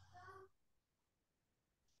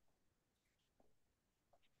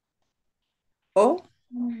 O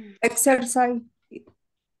exercise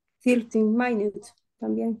 13 minutes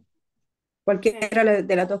también. Cualquiera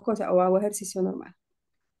de las dos cosas, o hago ejercicio normal.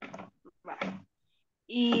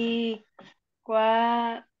 ¿Y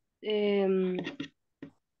cuál,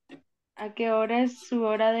 a qué hora es su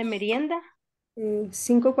hora de merienda?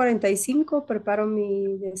 5:45 preparo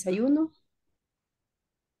mi desayuno.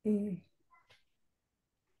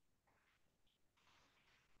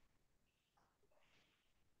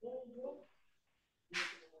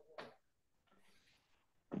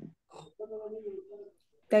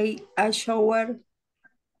 Take a shower.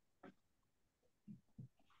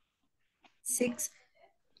 6.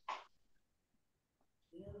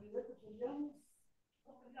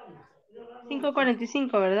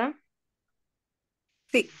 5:45, ¿verdad?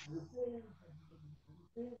 Sí.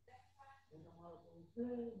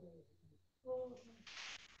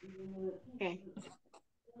 Okay.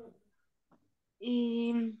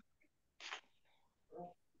 ¿Y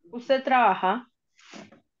usted trabaja?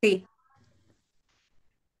 Sí.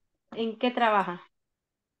 ¿En qué trabaja?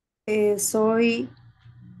 Soy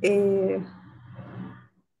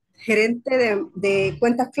gerente de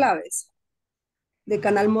cuentas claves de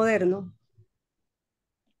Canal Moderno.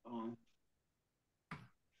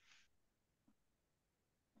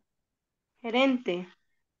 Gerente.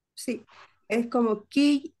 Sí, es como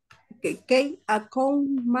Key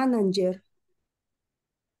Account Manager,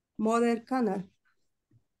 Modern Canal.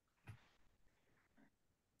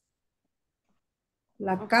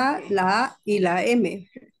 La K, la A y la M.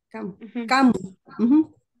 Cam.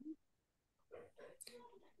 Ujú.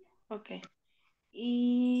 Ok.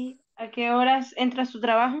 ¿Y a qué horas entra a su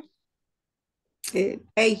trabajo?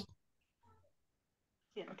 8.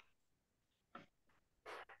 7.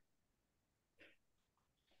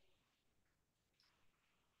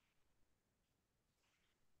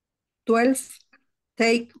 12.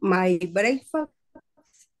 Take my breakfast.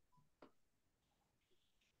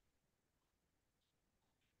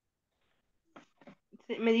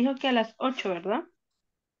 Me dijo que a las 8, ¿verdad?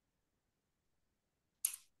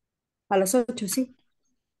 A las 8, sí.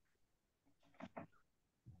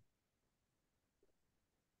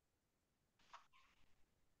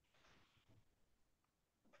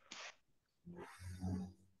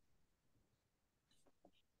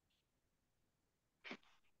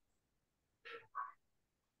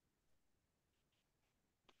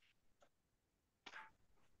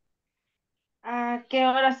 ¿A qué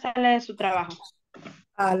hora sale de su trabajo?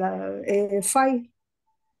 A las 5.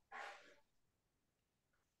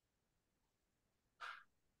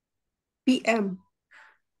 PM.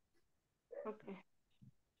 Ok.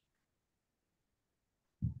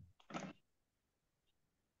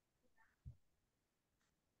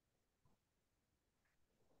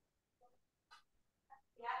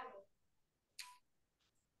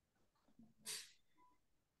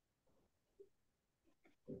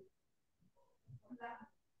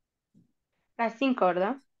 Las 5,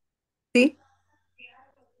 ¿verdad? Sí.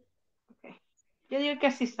 Ok. Yo digo que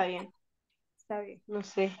así está bien. Está bien. No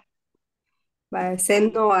sé. Va,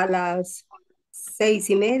 ceno a las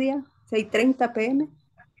 6:30, 6:30 PM.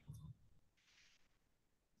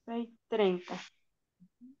 6:30.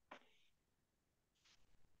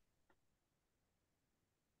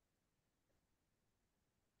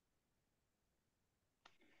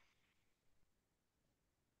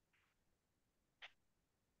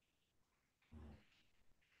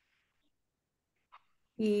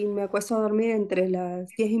 Y me acuesto a dormir entre las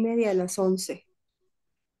 10:30 y las 11.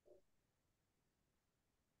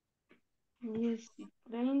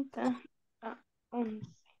 10:30 a 11.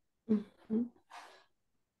 Ujú.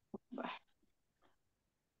 Bueno.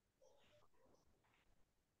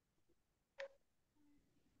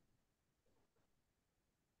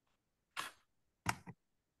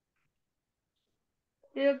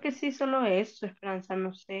 Digo que sí, solo eso, Esperanza,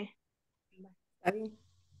 no sé. Está bien.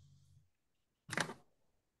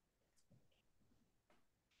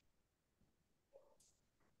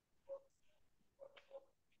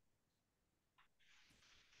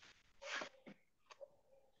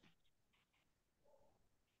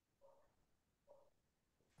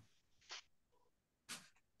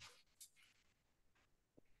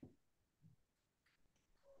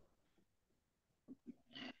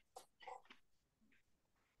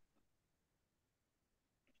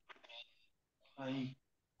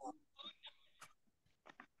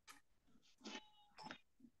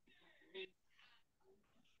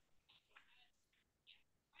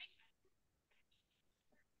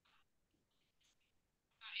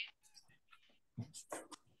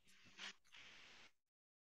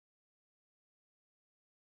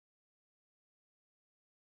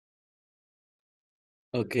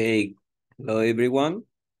 Okay, hello everyone.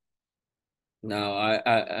 Now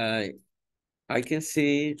I can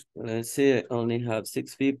see, let's see, I only have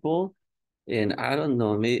 6 people, and I don't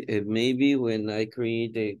know, maybe when I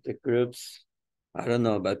create the groups, I don't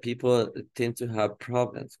know, but people tend to have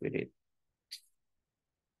problems with it.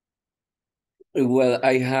 Well,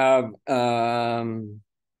 I have Ellen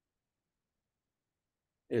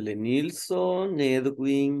Nilsson,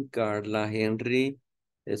 Edwin, Carla, Henry,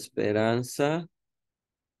 Esperanza,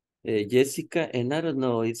 Jessica, and I don't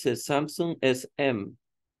know, it says Samsung SM.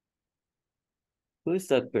 Who is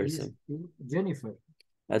that person? Jennifer.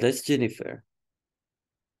 That's Jennifer.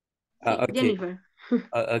 Okay. Jennifer.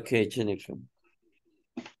 Okay, Jennifer.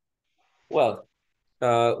 Well,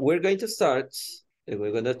 we're going to start.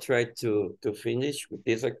 We're going to try to finish with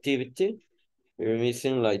this activity. We're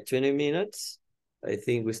missing like 20 minutes. I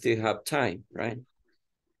think we still have time, right?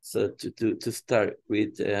 So to start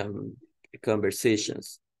with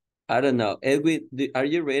conversations. I don't know. Edwin, are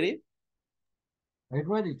you ready? I'm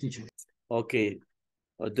ready, teacher. Okay.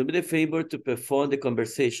 Do me the favor to perform the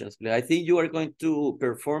conversations. I think you are going to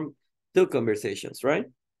perform 2 conversations, right?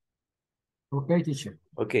 Okay, teacher.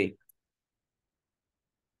 Okay.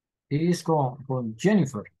 It is con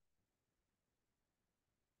Jennifer.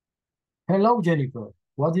 Hello, Jennifer.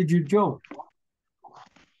 What did you do?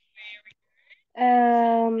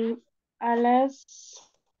 Alas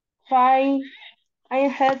 5, I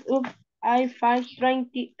had up at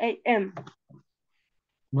 5:20 a.m.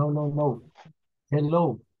 No.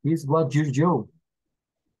 Hello, is what you do?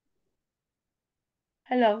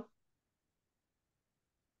 Hello.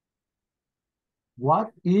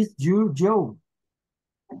 What is your job?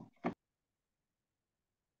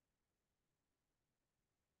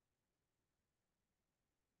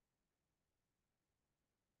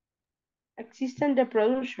 Assistant the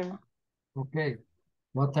production. Okay.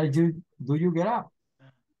 What time do you get up?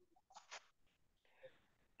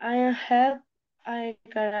 I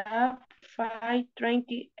got up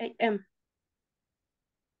 5:20 a.m.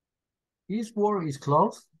 His work is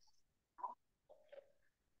closed.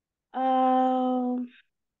 A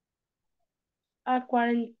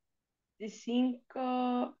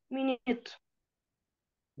 45 minutes.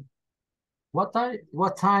 What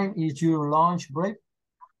time is your lunch break?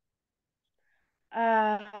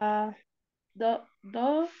 12.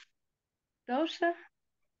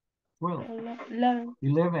 12. 11.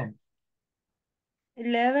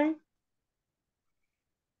 11.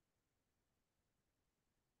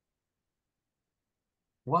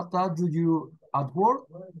 What time do you at work?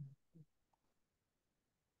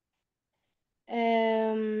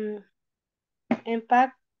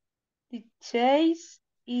 Empaque the cheese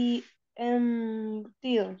y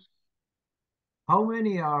embutidos. How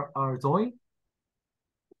many are doing?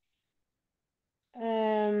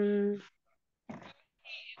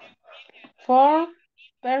 4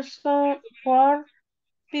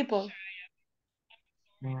 people.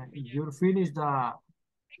 You finish the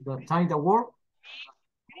time to work?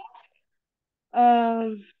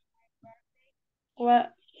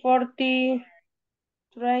 40,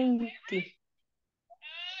 20.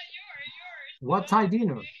 What time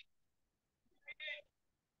dinner?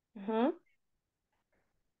 Uh-huh.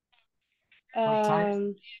 What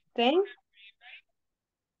time? 10.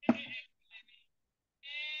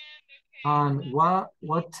 And what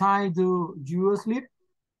time do you sleep?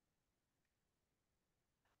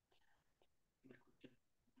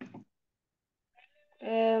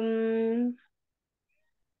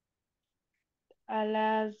 A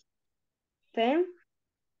las 10.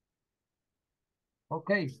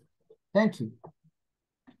 Okay, thank you.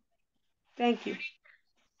 Thank you.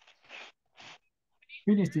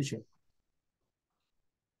 Finish, teacher.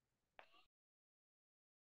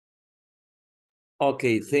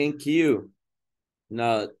 Okay, thank you.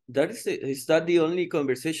 Now, is that the only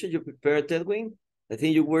conversation you prepared, Edwin? I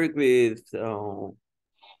think you work with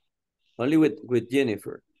only with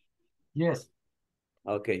Jennifer. Yes.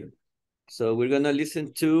 Okay, so we're gonna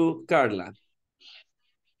listen to Carla.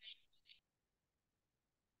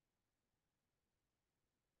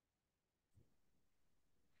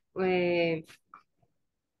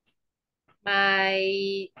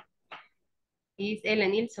 Is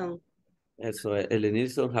Ellen Nilsson. And so Ellen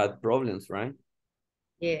Nilsson had problems, right?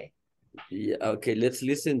 Yeah. Yeah. Okay, let's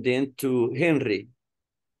listen then to Henry.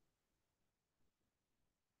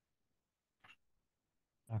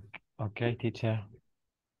 Ok, teacher.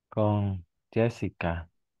 Con Jessica.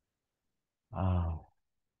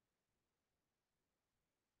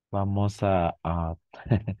 Vamos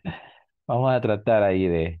vamos a tratar ahí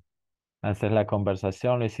de hacer la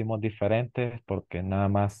conversación. Lo hicimos diferente porque nada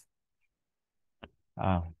más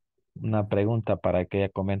una pregunta para que ella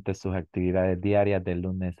comente sus actividades diarias de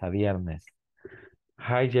lunes a viernes.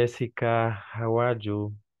 Hi Jessica, how are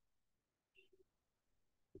you?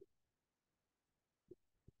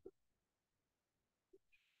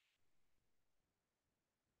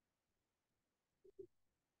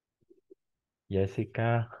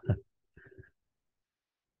 Jessica.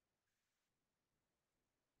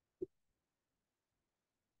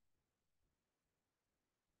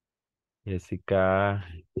 Jessica.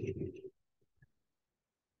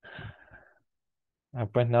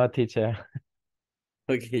 Pues no, teacher.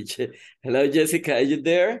 Okay, hello, Jessica, are you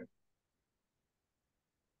there?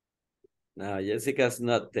 No, Jessica's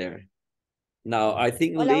not there. Now, I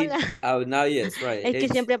think Hola, late. hola. Oh, now, yes, right. Es que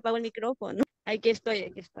siempre apago el micrófono. Aquí estoy,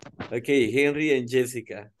 aquí estoy. Okay, Henry and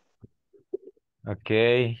Jessica. Ok,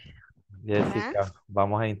 Ajá. Jessica,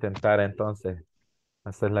 vamos a intentar entonces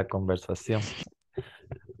hacer la conversación.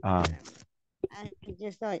 Aquí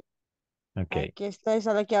estoy. Ok. Aquí estoy,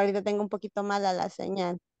 solo que ahorita tengo un poquito mala la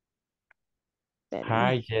señal.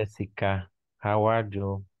 Hi Jessica, how are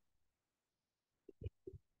you?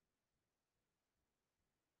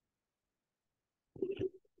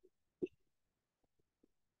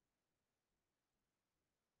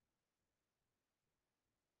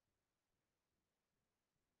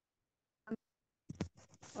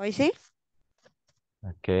 ¿Hoy sí?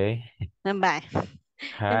 Ok. Bye.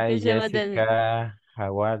 Hi Empecemos de nuevo. Jessica,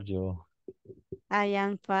 how are you? I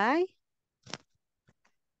am fine.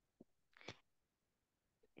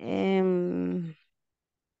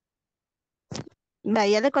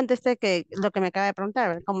 Ya le contesté que lo que me acaba de preguntar,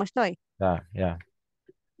 ¿verdad? ¿Cómo estoy? Ya.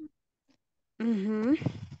 Ujú.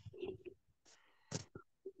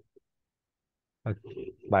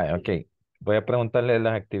 Vale, ok. Voy a preguntarle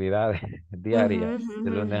las actividades diarias Ujú,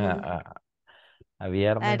 de lunes ujú. a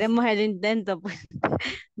viernes. Haremos el intento, pues.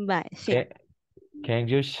 Bye, sí. Can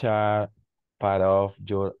you share part of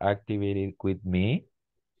your activity with me?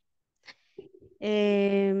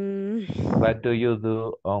 What do you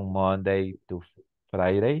do on Monday to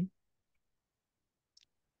Friday?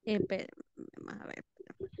 Vamos a ver.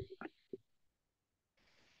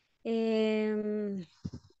 Em,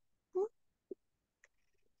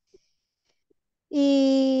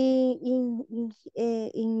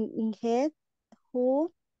 in head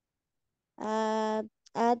who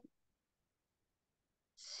at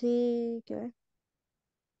sí, ¿qué ver?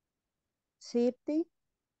 City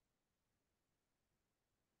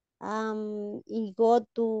y go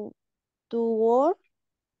to work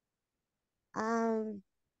um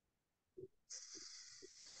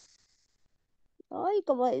ay,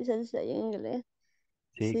 ¿cómo dicen en inglés?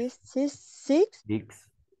 Six. Six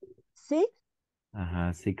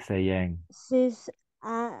 6 a.m. 6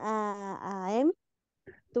 a.m.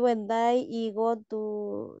 to and I go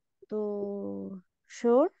to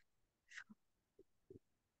sure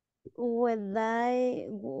when I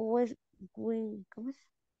was ¿cómo es?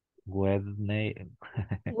 Wednesday.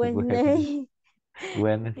 Wednesday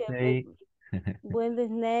Wednesday.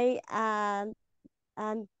 Wednesday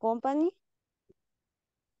and company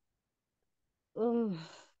um,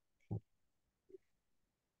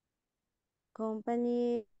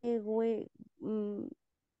 company we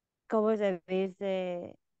 ¿cómo se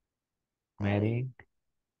dice? Meeting.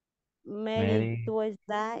 Mary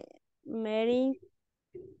Tuesday Mary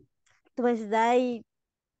Tuesday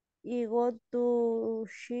y go to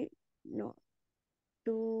she no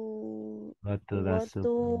to Go to the go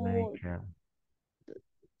supermarket.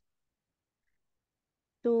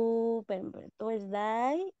 to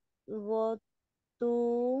Tuesday go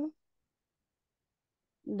to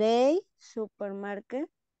day supermarket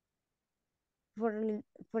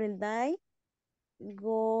for el day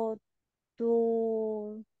go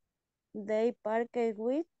to day park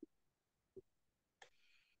with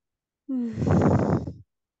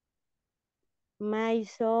my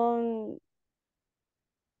son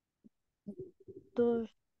to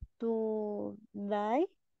die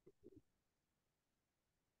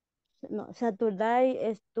no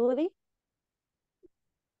Saturday study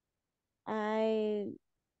I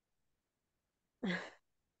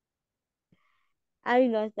ay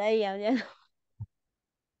no está ahí ya.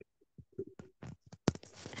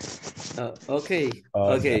 Okay.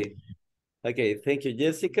 Okay. Okay. Thank you,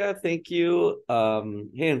 Jessica. Thank you,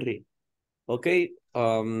 Henry. Okay.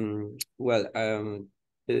 Well,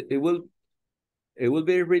 it will It would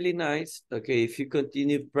be really nice, okay, if you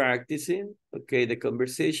continue practicing, okay, the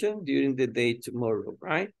conversation during the day tomorrow,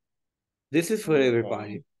 right? This is for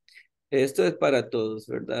everybody. Esto es para todos,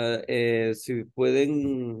 ¿verdad? Si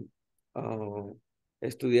pueden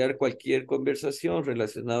estudiar cualquier conversación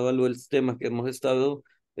relacionada a los temas que hemos estado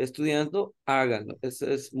estudiando, háganlo.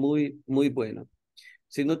 Eso es muy, muy bueno.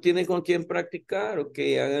 Si no tienen con quién practicar, ok,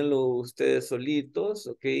 háganlo ustedes solitos,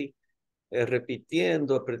 ok,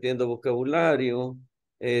 repitiendo, aprendiendo vocabulario,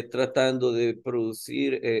 tratando de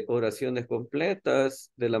producir oraciones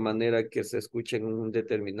completas de la manera que se escuchen en un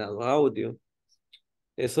determinado audio.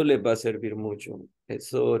 Eso les va a servir mucho.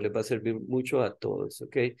 Eso les va a servir mucho a todos,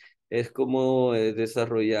 ¿ok? Es como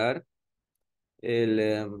desarrollar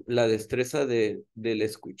la destreza del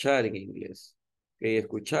escuchar en inglés. ¿Ok?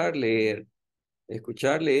 Escuchar,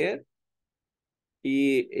 leer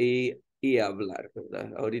y hablar,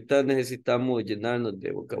 ¿verdad? Ahorita necesitamos llenarnos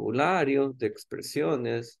de vocabulario, de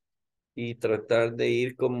expresiones y tratar de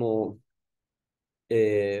ir como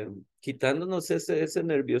quitándonos ese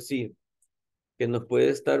nerviosismo que nos puede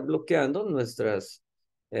estar bloqueando nuestras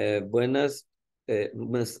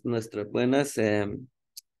nuestras buenas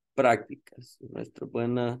prácticas, nuestras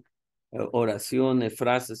buenas oraciones,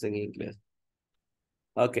 frases en inglés.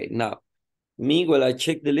 Okay, now, me, while I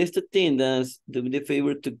check the list of attendance, do me the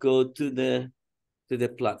favor to go to the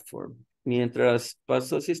platform. Mientras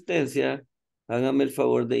paso asistencia, hágame el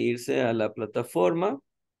favor de irse a la plataforma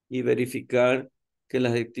y verificar que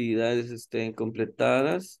las actividades estén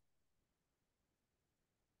completadas.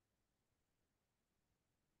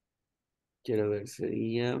 Quiero ver,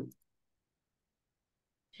 sería...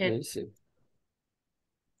 Let's see.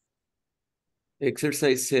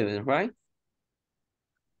 Exercise 7, right?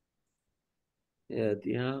 Yeah.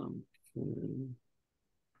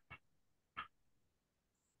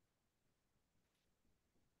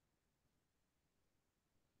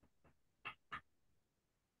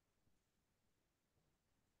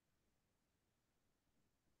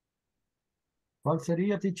 ¿Cuál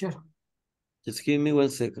sería, teacher? Just give me 1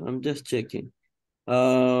 second. I'm just checking.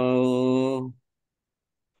 It's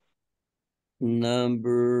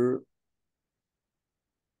number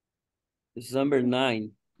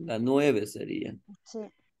 9. La 9 sería. Sí.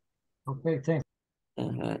 Okay, thanks.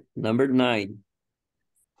 Ajá. Number 9.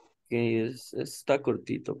 Que está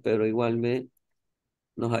cortito, pero igual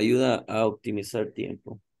nos ayuda a optimizar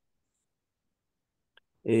tiempo.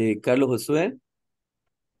 Carlos Josué.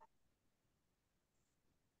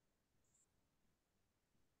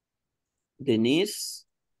 Denise.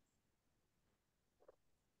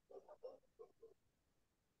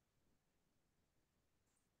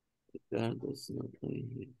 Ricardo's not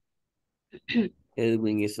here.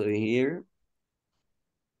 Edwin is over here.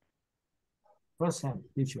 Present,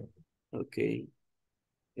 teacher. Okay.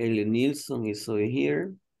 Ellie Nilsson is over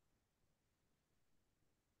here.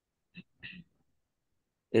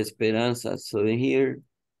 Esperanza is over here.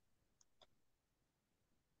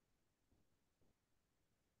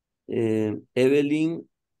 Evelyn,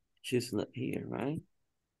 she's not here, right?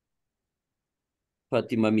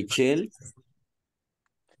 Fatima Michelle.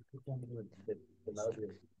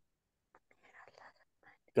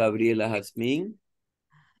 Gabriela Jazmín.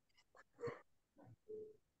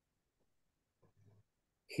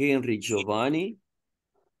 Henry Giovanni.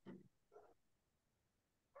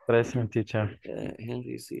 Present, teacher.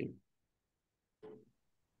 Henry is here.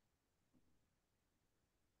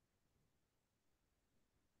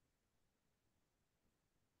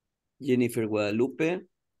 Jennifer Guadalupe.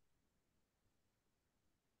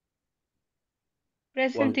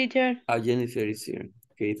 Present, teacher. Jennifer is here.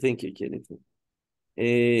 Okay, thank you, Jennifer.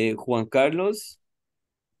 Juan Carlos.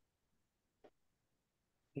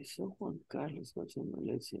 Eso Juan Carlos, what's on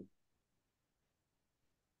my list here?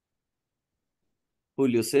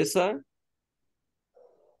 Julio César.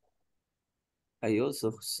 I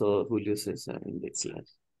also saw Julio César in the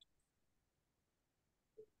class.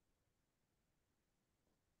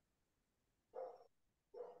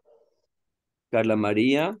 Carla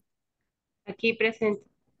María. Aquí presente.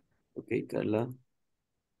 Okay, Carla.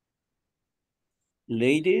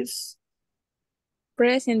 Ladies.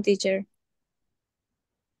 Present, teacher.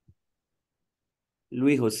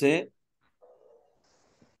 Luis José.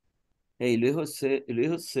 Hey, Luis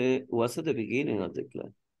José was at the beginning of the class.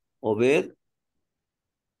 Obed.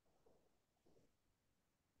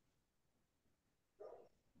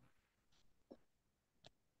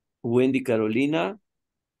 Wendy Carolina.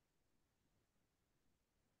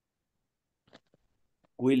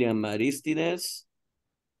 William Aristides.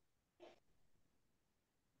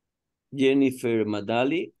 Jennifer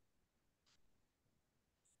Madali.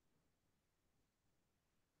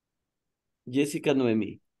 Jessica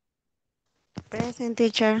Noemi. Present,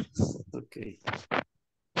 teacher. Okay.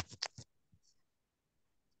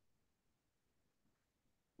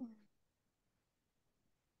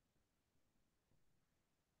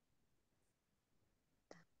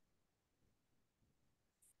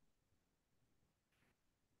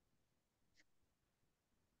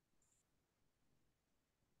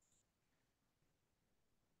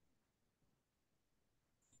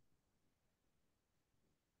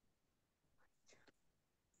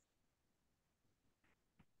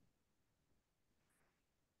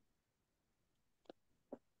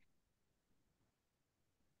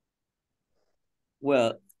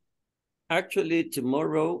 Well, actually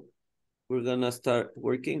tomorrow we're gonna start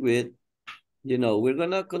working with, we're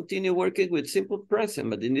gonna continue working with simple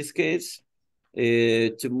present, but in this case,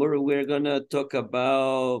 tomorrow we're gonna talk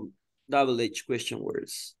about double H question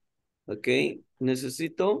words. Okay,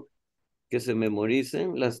 necesito que se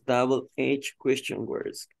memoricen las double H question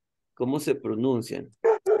words. ¿Cómo se pronuncian?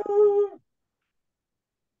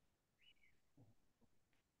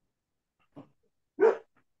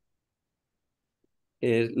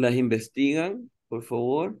 Las investigan, por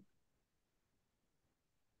favor.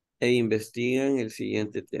 E investigan el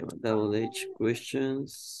siguiente tema. Double H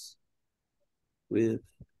questions with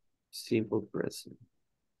simple present.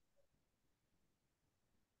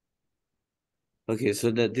 Okay, so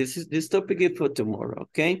that this topic is for tomorrow,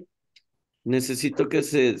 okay? Necesito que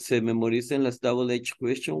se memoricen las double H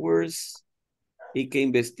question words y que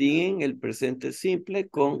investiguen el presente simple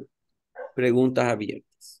con preguntas abiertas.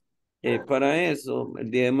 Para eso, el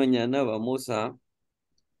día de mañana vamos a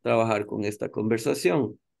trabajar con esta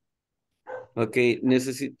conversación. Ok,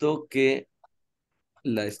 necesito que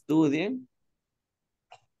la estudien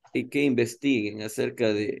y que investiguen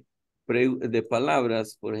acerca de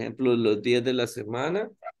palabras, por ejemplo, los días de la semana.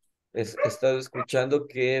 He estado escuchando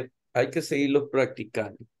que hay que seguirlos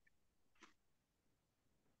practicando.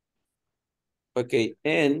 Okay,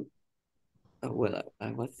 and, well,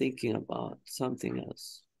 I was thinking about something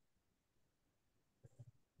else.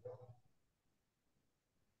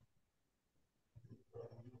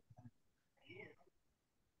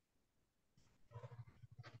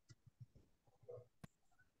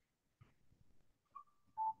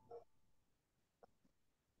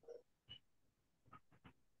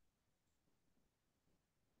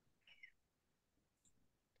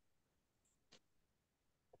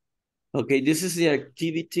 Okay, this is the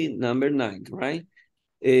activity number 9, right?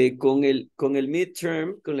 Con el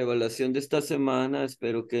midterm, con la evaluación de esta semana,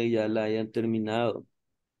 espero que ya la hayan terminado.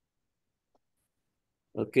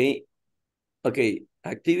 Okay, okay,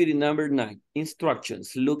 activity number 9,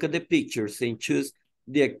 instructions. Look at the pictures and choose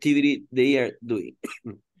the activity they are doing.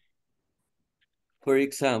 For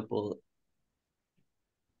example,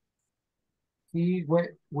 He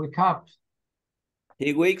wake up.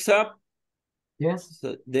 he wakes up. Yes.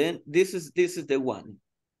 So then this is the one.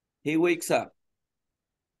 He wakes up.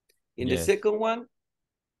 In the Yes. second one,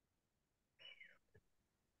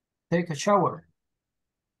 Take a shower.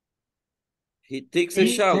 he takes a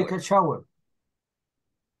shower. Take a shower.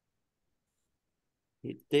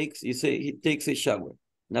 He takes a shower.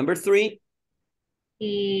 Number 3.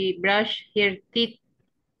 He brush his teeth.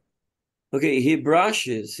 Okay, he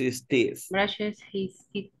brushes his teeth. Brushes his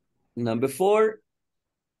teeth. Number 4.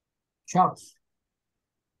 Shaves.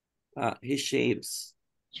 He shaves.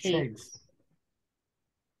 Shaves.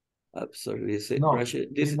 Sorry, you No, brushes.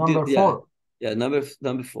 This number yeah, 4. Yeah, number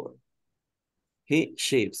 4. He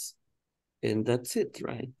shaves. And that's it,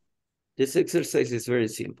 right? This exercise is very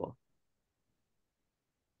simple.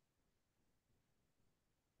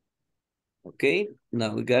 Okay,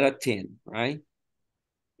 now we got a 10, right?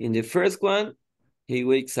 In the first one, he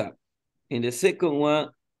wakes up. In the second one,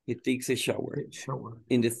 he takes a shower.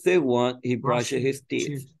 In the third one, he brushes his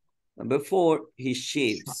teeth. Number 4, he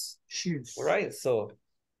shaves. All right, so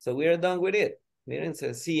we are done with it. Miren,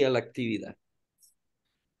 sencilla la actividad.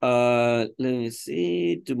 Let me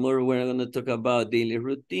see. Tomorrow we're going to talk about daily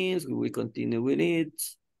routines. We will continue with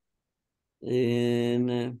it.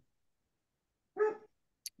 And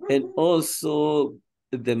also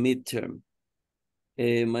the midterm.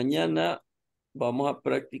 Mañana vamos a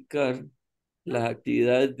practicar las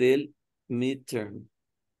actividades del midterm.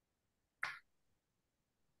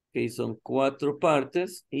 Okay, son 4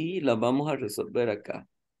 partes y las vamos a resolver acá.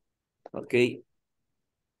 Okay.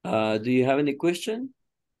 Do you have any question?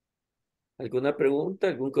 ¿Alguna pregunta?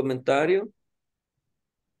 ¿Algún comentario?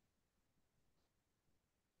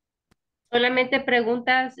 Solamente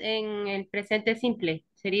preguntas en el presente simple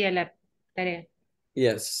sería la tarea.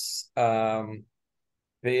 Yes.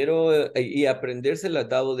 Pero, y aprenderse las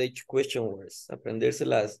double H question words, aprenderse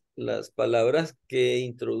las palabras que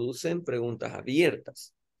introducen preguntas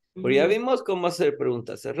abiertas. Porque ya vimos cómo hacer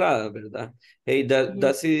preguntas cerradas, ¿verdad? Hey,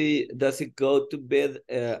 does it go to bed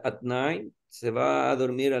at 9? ¿Se va a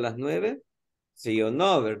dormir a las 9? Sí o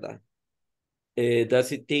no, ¿verdad?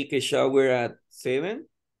 Does it take a shower at 7?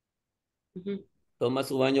 ¿Toma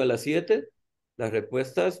su baño a las 7? Las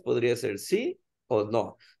respuestas podría ser sí o no.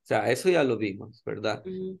 O sea, eso ya lo vimos, ¿verdad?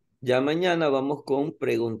 Ya mañana vamos con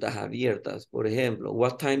preguntas abiertas. Por ejemplo,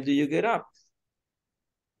 what time do you get up?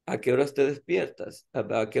 ¿A qué horas te despiertas?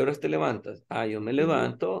 ¿A qué horas te levantas? Ah, yo me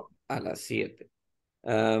levanto a las 7.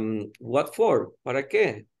 What for? ¿Para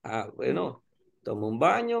qué? Ah, bueno, tomo un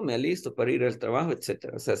baño, me alisto para ir al trabajo,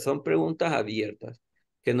 etcétera. O sea, son preguntas abiertas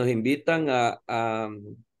que nos invitan a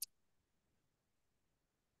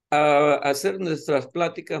hacer nuestras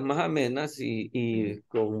pláticas más amenas y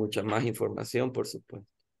con mucha más información, por supuesto.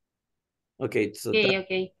 Okay, so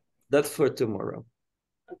that's for tomorrow.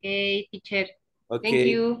 Okay, teacher. Okay. Thank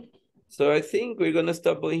you. So I think we're going to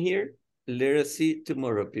stop on here. Let us see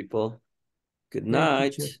tomorrow, people. Good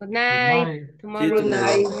night. Good night. Tomorrow. See you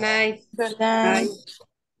tomorrow. Good night. Good night.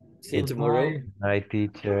 See you tomorrow. Night,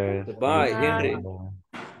 teacher. Goodbye, Henry.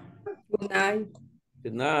 Good night.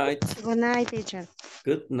 Good night. Good night, teacher.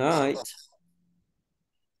 Good night.